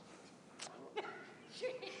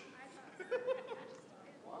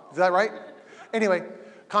 Is that right? Anyway,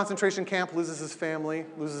 concentration camp, loses his family,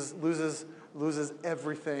 loses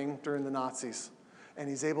everything during the Nazis. And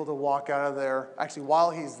he's able to walk out of there. Actually,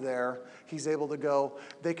 while he's there, he's able to go,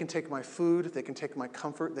 they can take my food, they can take my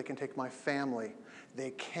comfort, they can take my family.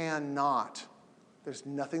 They cannot. There's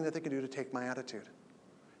nothing that they can do to take my attitude.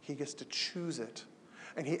 He gets to choose it.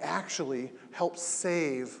 And he actually helps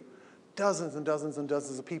save dozens and dozens and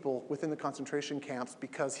dozens of people within the concentration camps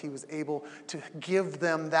because he was able to give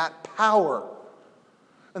them that power.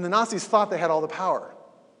 And the Nazis thought they had all the power.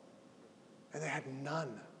 And they had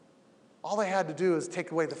none. All they had to do is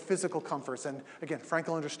take away the physical comforts. And again,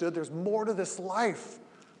 Frankl understood there's more to this life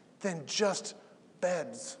than just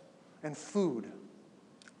beds and food.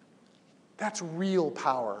 That's real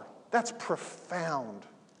power. That's profound.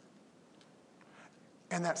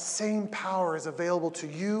 And that same power is available to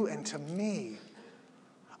you and to me.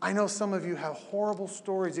 I know some of you have horrible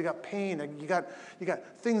stories. You got pain. You got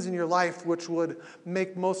things in your life which would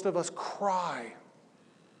make most of us cry,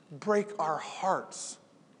 break our hearts.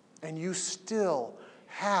 And you still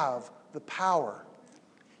have the power.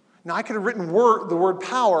 Now, I could have written the word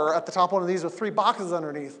power at the top of one of these with 3 boxes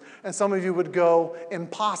underneath, and some of you would go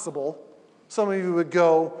impossible, some of you would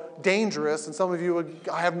go dangerous, and some of you would,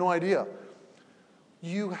 I have no idea.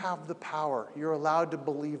 You have the power. You're allowed to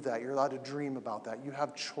believe that. You're allowed to dream about that. You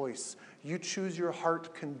have choice. You choose your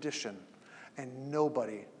heart condition, and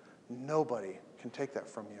nobody can take that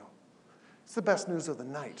from you. It's the best news of the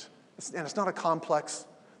night. And it's not a complex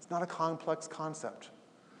concept.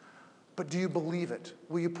 But do you believe it?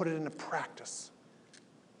 Will you put it into practice?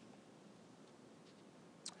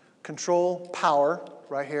 Control, power,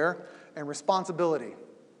 right here, and responsibility.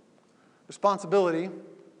 Responsibility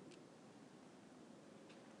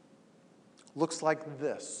looks like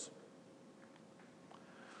this.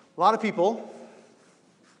 A lot of people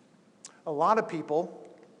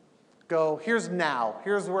go, here's now,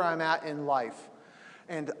 here's where I'm at in life.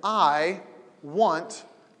 And I want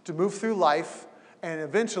to move through life and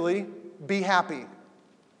eventually be happy.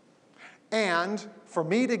 And for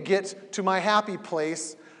me to get to my happy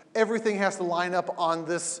place, everything has to line up on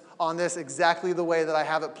this exactly the way that I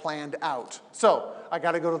have it planned out. So I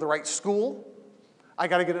got to go to the right school. I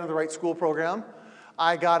got to get into the right school program.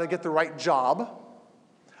 I got to get the right job.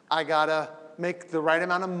 I got to make the right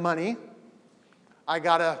amount of money. I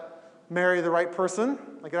got to marry the right person.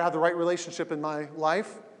 I got to have the right relationship in my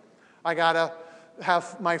life. I got to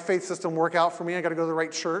have my faith system work out for me. I got to go to the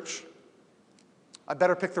right church. I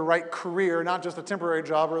better pick the right career, not just a temporary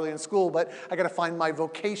job early in school, but I got to find my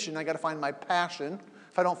vocation. I got to find my passion.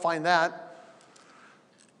 If I don't find that,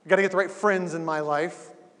 I got to get the right friends in my life.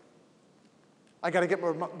 I got to get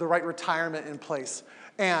the right retirement in place.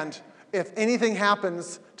 And if anything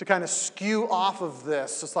happens to kind of skew off of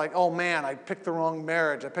this, it's like, oh man, I picked the wrong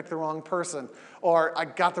marriage, I picked the wrong person, or I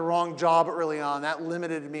got the wrong job early on, that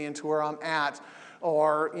limited me into where I'm at,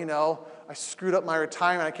 or, I screwed up my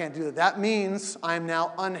retirement, I can't do that. That means I'm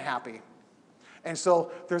now unhappy. And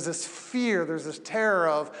so there's this fear, there's this terror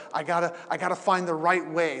of, I gotta find the right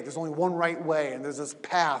way. There's only one right way, and there's this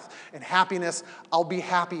path. And happiness, I'll be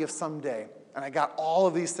happy if someday. And I got all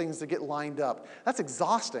of these things to get lined up. That's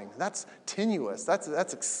exhausting. That's tenuous.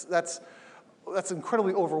 That's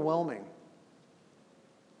incredibly overwhelming.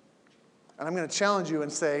 And I'm going to challenge you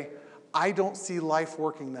and say, I don't see life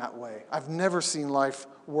working that way. I've never seen life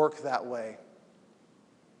work that way.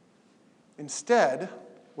 Instead,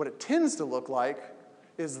 what it tends to look like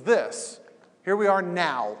is this. Here we are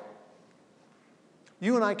now.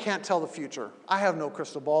 You and I can't tell the future. I have no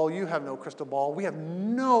crystal ball. You have no crystal ball. We have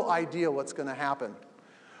no idea what's going to happen.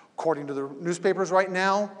 According to the newspapers right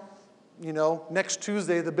now, next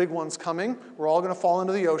Tuesday, the big one's coming. We're all going to fall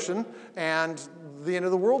into the ocean, and the end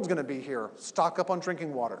of the world's going to be here. Stock up on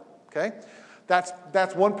drinking water, okay?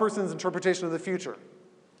 That's one person's interpretation of the future.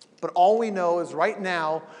 But all we know is right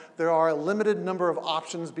now, there are a limited number of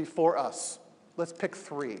options before us. Let's pick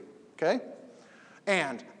 3, okay?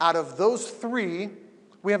 And out of those 3,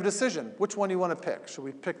 we have a decision. Which one do you want to pick? Should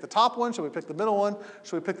we pick the top one? Should we pick the middle one?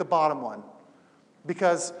 Should we pick the bottom one?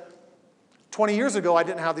 Because 20 years ago, I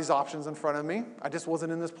didn't have these options in front of me. I just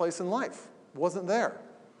wasn't in this place in life. Wasn't there.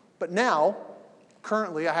 But now,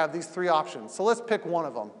 currently, I have these 3 options. So let's pick one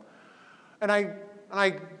of them. And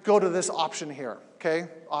I go to this option here, okay?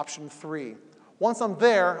 Option 3. Once I'm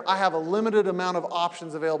there, I have a limited amount of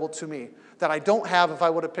options available to me that I don't have if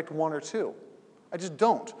I would have picked 1 or 2. I just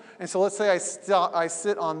don't. And so let's say I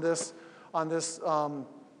sit on this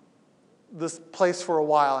place for a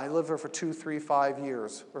while. I live there for 2, 3, 5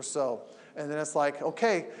 years or so. And then it's like,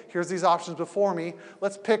 okay, here's these options before me.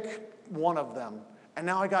 Let's pick one of them. And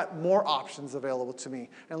now I got more options available to me.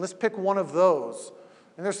 And let's pick one of those.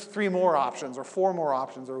 And there's 3 more options, or 4 more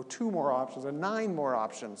options, or 2 more options, or 9 more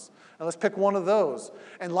options. And let's pick one of those.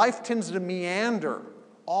 And life tends to meander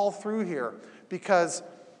all through here because,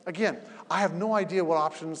 again, I have no idea what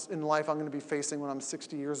options in life I'm going to be facing when I'm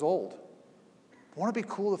 60 years old. Won't it be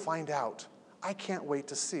cool to find out? I can't wait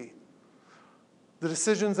to see. The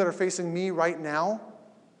decisions that are facing me right now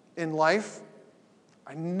in life,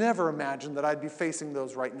 I never imagined that I'd be facing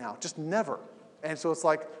those right now. Just never. And so it's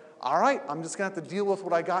like, all right, I'm just going to have to deal with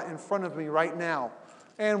what I got in front of me right now.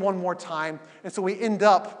 And one more time. And so we end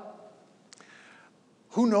up,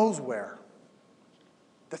 who knows where.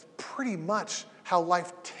 That's pretty much how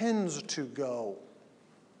life tends to go.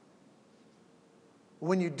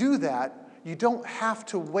 When you do that, you don't have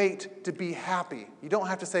to wait to be happy. You don't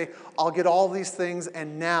have to say, I'll get all these things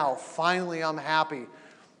and now, finally, I'm happy.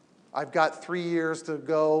 I've got 3 years to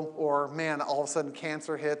go, or man, all of a sudden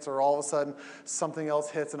cancer hits, or all of a sudden something else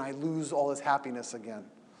hits and I lose all this happiness again.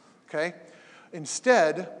 Okay?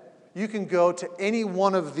 Instead, you can go to any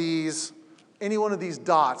one of these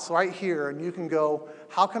dots right here, and you can go,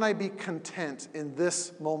 how can I be content in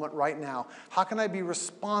this moment right now? How can I be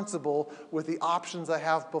responsible with the options I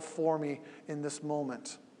have before me in this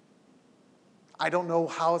moment? I don't know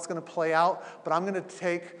how it's going to play out, but I'm going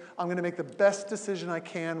to make the best decision I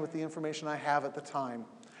can with the information I have at the time.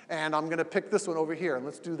 And I'm going to pick this one over here, and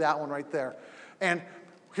let's do that one right there. And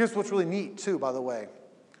here's what's really neat, too, by the way.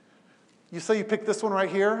 You say you pick this one right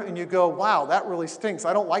here, and you go, wow, that really stinks.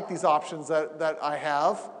 I don't like these options that I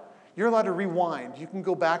have. You're allowed to rewind. You can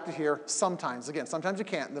go back to here sometimes. Again, sometimes you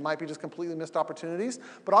can't. There might be just completely missed opportunities.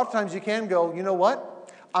 But oftentimes you can go, you know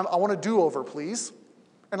what? I want a do-over, please.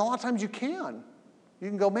 And a lot of times you can. You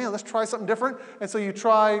can go, man, let's try something different. And so you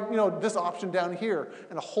try, this option down here,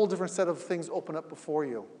 and a whole different set of things open up before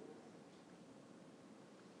you.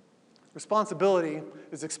 Responsibility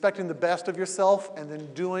is expecting the best of yourself and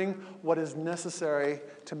then doing what is necessary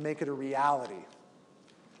to make it a reality.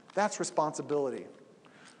 That's responsibility.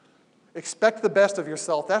 Expect the best of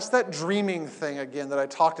yourself. That's that dreaming thing, again, that I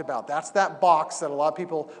talked about. That's that box that a lot of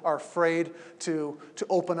people are afraid to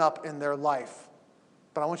open up in their life.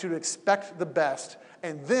 But I want you to expect the best.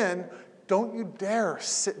 And then, don't you dare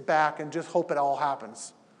sit back and just hope it all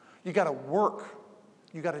happens. You got to work.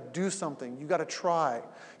 You got to do something. You got to try.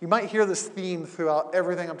 You might hear this theme throughout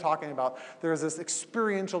everything I'm talking about. There's this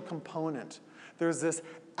experiential component. There's this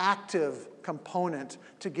active component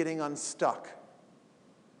to getting unstuck.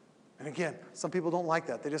 And again, some people don't like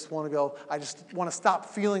that. They just want to go, I just want to stop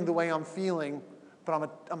feeling the way I'm feeling, but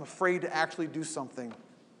I'm afraid to actually do something.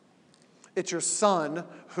 It's your son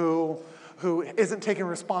who isn't taking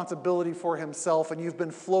responsibility for himself, and you've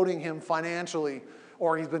been floating him financially,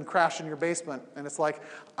 or he's been crashed in your basement. And it's like,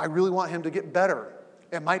 I really want him to get better.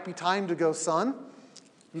 It might be time to go, son,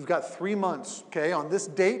 you've got 3 months, okay, on this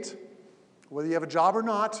date, whether you have a job or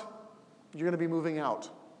not, you're going to be moving out.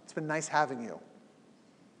 It's been nice having you.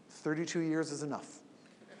 32 years is enough.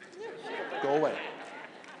 Go away.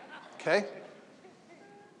 Okay?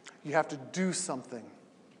 You have to do something.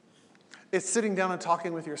 It's sitting down and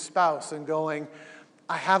talking with your spouse and going,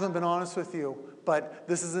 I haven't been honest with you, but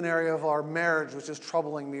this is an area of our marriage which is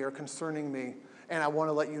troubling me or concerning me, and I want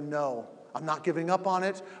to let you know. I'm not giving up on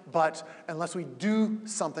it, but unless we do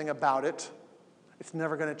something about it, it's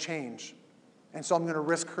never going to change. And so I'm going to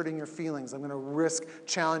risk hurting your feelings. I'm going to risk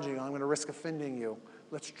challenging you. I'm going to risk offending you.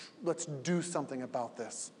 Let's do something about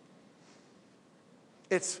this.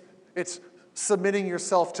 It's submitting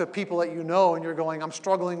yourself to people that you know, and you're going, I'm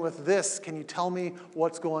struggling with this. Can you tell me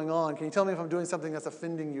what's going on? Can you tell me if I'm doing something that's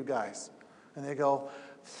offending you guys? And they go,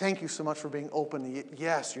 thank you so much for being open.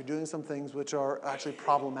 Yes, you're doing some things which are actually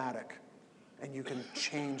problematic, and you can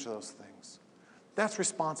change those things. That's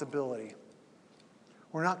responsibility.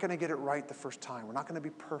 We're not going to get it right the first time. We're not going to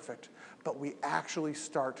be perfect, but we actually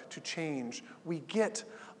start to change. We get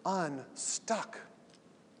unstuck.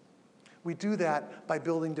 We do that by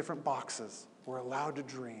building different boxes. We're allowed to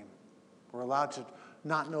dream. We're allowed to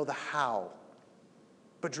not know the how,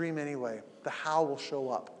 but dream anyway. The how will show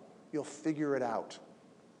up. You'll figure it out.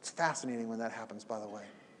 It's fascinating when that happens, by the way.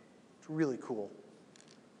 It's really cool.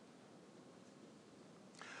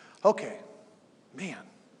 Okay, man.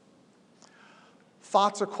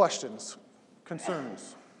 Thoughts or questions?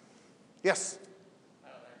 Concerns? Yes?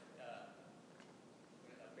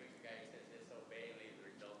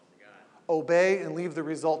 Obey and leave the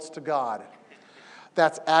results to God.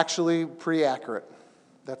 That's actually pretty accurate.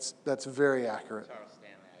 That's very accurate. Charles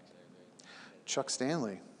Stanley, actually. Chuck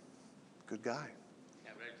Stanley. Good guy.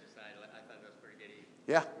 Yeah, but I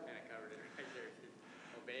Yeah. Kind of covered it right there.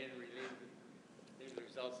 Obey and leave the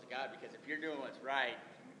results to God, because if you're doing what's right,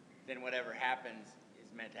 then whatever happens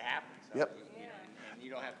is meant to happen. So Yep. and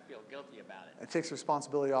you don't have to feel guilty about it. It takes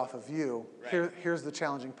responsibility off of you. Right. Here's the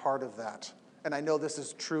challenging part of that. And I know this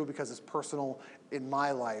is true because it's personal in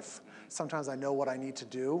my life. Sometimes I know what I need to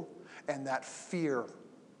do, and that fear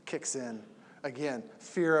kicks in. Again,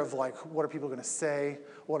 fear of like, what are people going to say?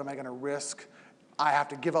 What am I going to risk? I have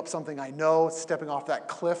to give up something I know, stepping off that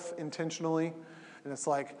cliff intentionally. And it's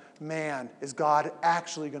like, man, is God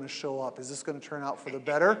actually going to show up? Is this going to turn out for the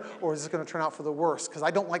better, or is this going to turn out for the worse? Because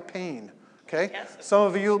I don't like pain. Okay? Yes. Some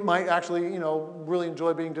of you might actually, really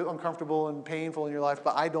enjoy being uncomfortable and painful in your life,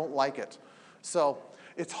 but I don't like it. So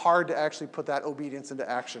it's hard to actually put that obedience into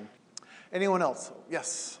action. Anyone else?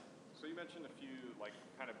 Yes. So you mentioned a few like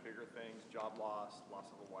kind of bigger things, job loss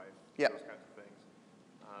of a wife, Yep. those kinds of things.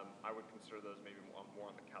 I would consider those maybe more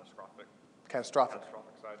on the catastrophic Catastrophic.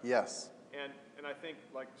 side. Yes. And I think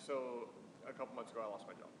like so a couple months ago I lost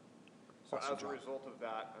my job. So Lost your as a job. result of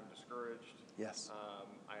that, I'm discouraged. Yes.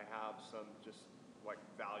 I have some just like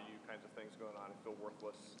value kinds of things going on. I feel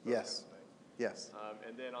worthless. Those Yes. kinds of things. Yes.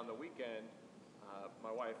 And then on the weekend,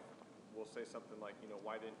 my wife will say something like,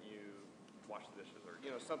 why didn't you wash the dishes,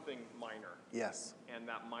 or something minor. Yes. And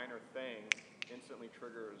that minor thing instantly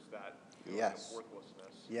triggers that feeling Yes. of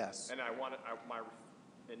worthlessness. Yes. And my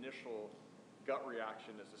initial gut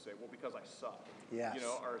reaction is to say, well, because I suck. Yes.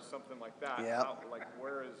 Or something like that. Yep.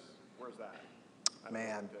 Where's that? I don't know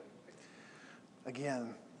Man. what to-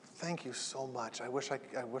 Again, thank you so much. I wish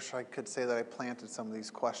I could say that I planted some of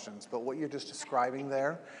these questions, but what you're just describing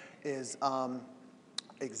there is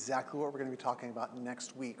exactly what we're going to be talking about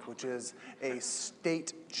next week, which is a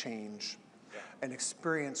state change. An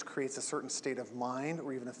experience creates a certain state of mind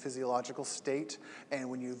or even a physiological state, and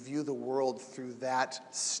when you view the world through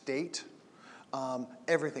that state,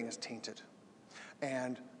 everything is tainted.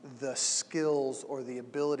 And the skills or the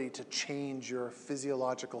ability to change your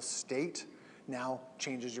physiological state now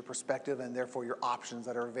changes your perspective and therefore your options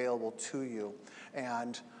that are available to you.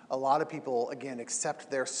 And a lot of people, again,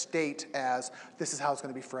 accept their state as this is how it's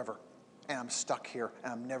going to be forever. And I'm stuck here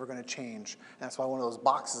and I'm never going to change. And that's why one of those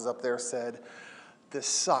boxes up there said, this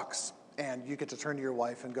sucks. And you get to turn to your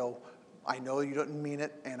wife and go, I know you don't mean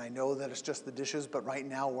it, and I know that it's just the dishes, but right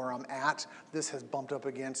now where I'm at, this has bumped up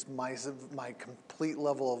against my complete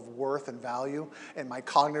level of worth and value, and my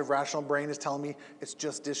cognitive rational brain is telling me it's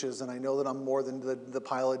just dishes, and I know that I'm more than the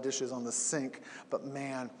pile of dishes on the sink, but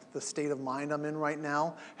man, the state of mind I'm in right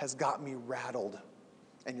now has got me rattled.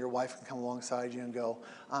 And your wife can come alongside you and go,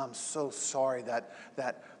 I'm so sorry that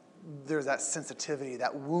there's that sensitivity,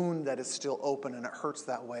 that wound that is still open and it hurts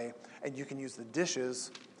that way, and you can use the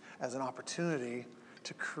dishes as an opportunity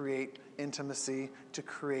to create intimacy, to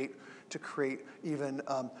create even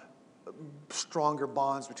stronger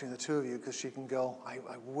bonds between the two of you, because she can go, I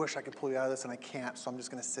wish I could pull you out of this and I can't, so I'm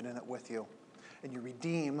just going to sit in it with you. And you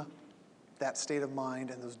redeem that state of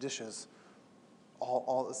mind and those dishes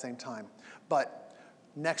all at the same time. But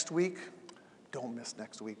next week, don't miss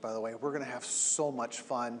next week, by the way. We're going to have so much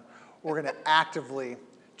fun. We're going to actively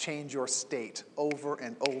change your state over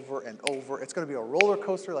and over and over. It's going to be a roller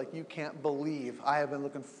coaster like you can't believe. I have been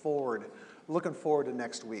looking forward to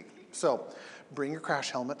next week. So bring your crash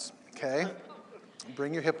helmets, okay?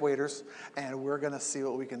 Bring your hip waders, and we're going to see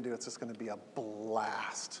what we can do. It's just going to be a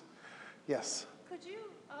blast. Yes? Could you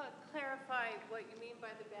clarify what you mean by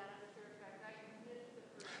the Banister effect? I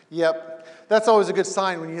missed the first. Yep. That's always a good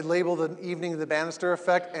sign when you label the evening the Banister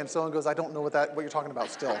effect and someone goes, I don't know what you're talking about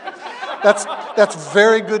still. That's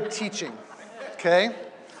very good teaching, okay?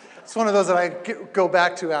 It's one of those that I go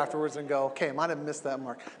back to afterwards and go, okay, I might have missed that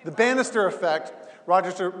mark. The Banister effect,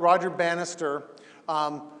 Roger Banister,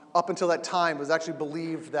 up until that time, was actually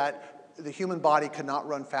believed that the human body could not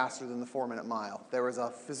run faster than the 4-minute mile. There was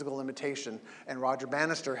a physical limitation, and Roger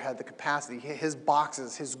Banister had the capacity. His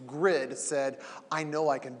boxes, his grid said, I know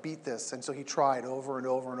I can beat this. And so he tried over and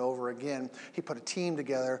over and over again. He put a team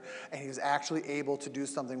together, and he was actually able to do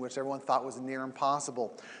something which everyone thought was near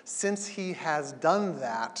impossible. Since he has done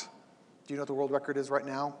that, do you know what the world record is right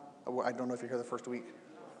now? I don't know if you're here the first week.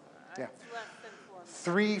 Yeah. Less than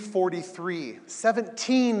 4 minutes. 3:43,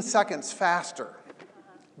 17 seconds faster.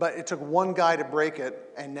 But it took one guy to break it,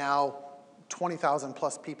 and now 20,000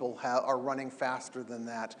 plus people are running faster than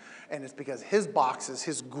that. And it's because his boxes,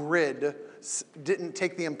 his grid, didn't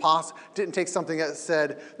take something that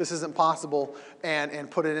said, this isn't possible, and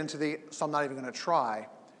put it into so I'm not even going to try.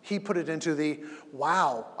 He put it into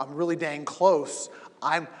wow, I'm really dang close.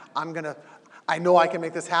 I know I can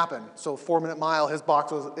make this happen. So 4-minute mile, his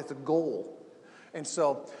box it's a goal. And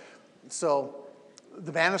so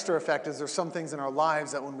The Banister effect is there's some things in our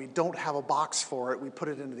lives that when we don't have a box for it, we put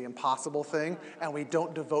it into the impossible thing, and we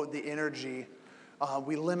don't devote the energy.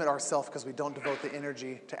 We limit ourselves because we don't devote the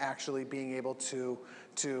energy to actually being able to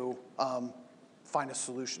find a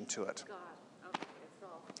solution to it. God, okay, it's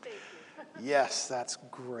all, thank you. Yes, that's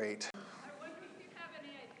great. I wonder if you have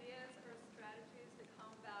any ideas or strategies to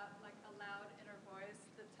combat like a loud inner voice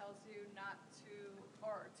that tells you not to,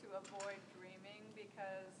 or to avoid dreaming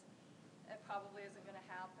because it probably isn't going to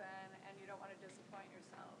happen and you don't want to disappoint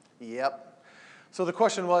yourself. Yep. So the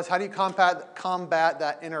question was, how do you combat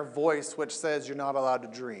that inner voice which says you're not allowed to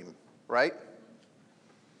dream, right?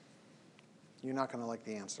 You're not going to like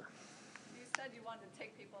the answer. You said you wanted to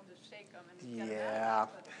take people and just shake them and get them Yeah. out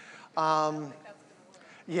of it, but I don't think that's going to work.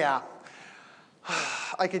 Yeah.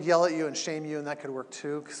 I could yell at you and shame you, and that could work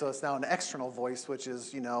too. So it's now an external voice, which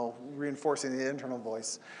is, reinforcing the internal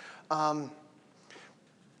voice.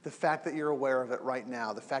 The fact that you're aware of it right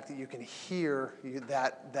now, the fact that you can hear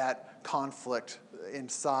that conflict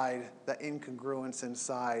inside, that incongruence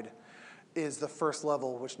inside, is the first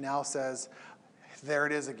level, which now says, there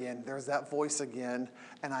it is again. There's that voice again,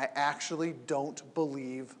 and I actually don't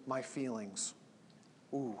believe my feelings.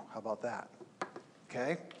 Ooh, how about that?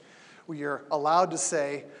 Okay? Well, you're allowed to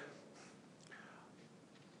say,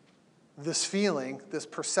 this feeling, this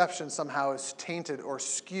perception somehow is tainted or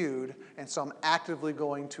skewed, and so I'm actively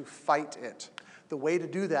going to fight it. The way to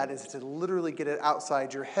do that is to literally get it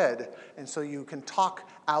outside your head, and so you can talk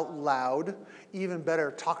out loud. Even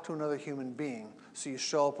better, talk to another human being. So you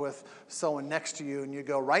show up with someone next to you, and you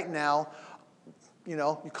go, right now, you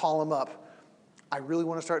call them up. I really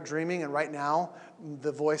want to start dreaming, and right now,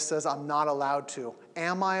 the voice says I'm not allowed to.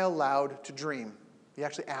 Am I allowed to dream? You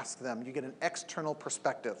actually ask them. You get an external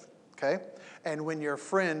perspective. Okay? And when your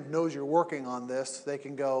friend knows you're working on this, they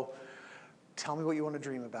can go, tell me what you want to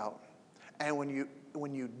dream about. And when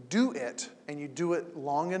you do it, and you do it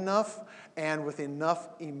long enough and with enough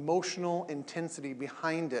emotional intensity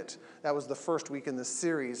behind it, that was the first week in this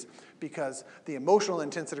series, because the emotional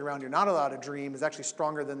intensity around you're not allowed to dream is actually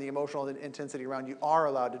stronger than the emotional intensity around you are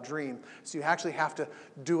allowed to dream. So you actually have to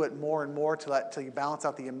do it more and more till you balance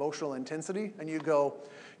out the emotional intensity, and you go,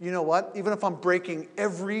 you know what? Even if I'm breaking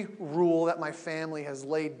every rule that my family has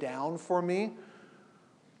laid down for me,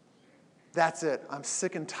 that's it. I'm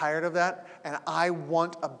sick and tired of that, and I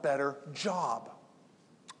want a better job.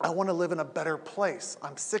 I want to live in a better place.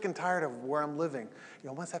 I'm sick and tired of where I'm living. You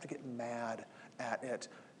almost have to get mad at it.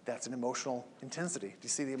 That's an emotional intensity. Do you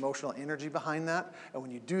see the emotional energy behind that? And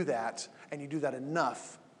when you do that, and you do that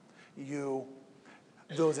enough,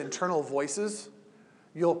 those internal voices,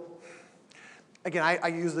 again, I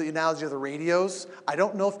use the analogy of the radios. I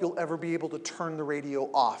don't know if you'll ever be able to turn the radio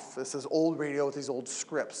off. This is old radio with these old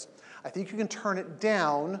scripts. I think you can turn it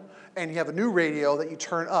down, and you have a new radio that you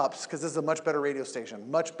turn up, because this is a much better radio station,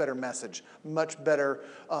 much better message, much better,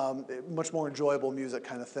 much more enjoyable music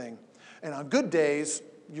kind of thing. And on good days,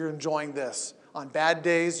 you're enjoying this. On bad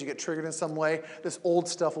days, you get triggered in some way. This old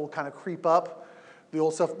stuff will kind of creep up.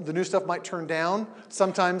 The new stuff might turn down.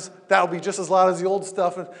 Sometimes that'll be just as loud as the old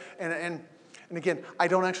stuff. And again, I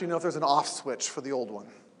don't actually know if there's an off switch for the old one,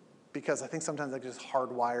 because I think sometimes that's just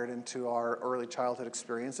hardwired into our early childhood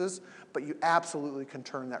experiences. But you absolutely can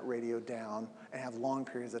turn that radio down and have long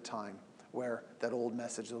periods of time where that old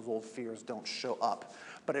message, those old fears don't show up.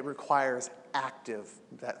 But it requires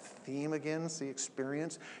that theme again, see,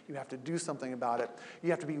 experience. You have to do something about it. You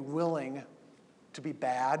have to be willing to be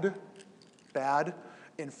bad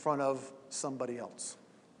in front of somebody else.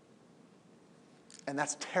 And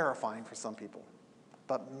that's terrifying for some people.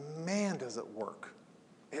 But man, does it work.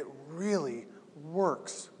 It really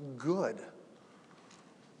works good. Does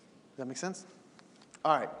that make sense?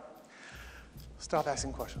 All right. Stop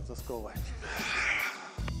asking questions. Let's go away.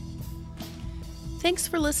 Thanks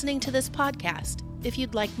for listening to this podcast. If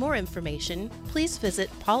you'd like more information, please visit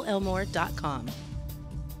paulelmore.com.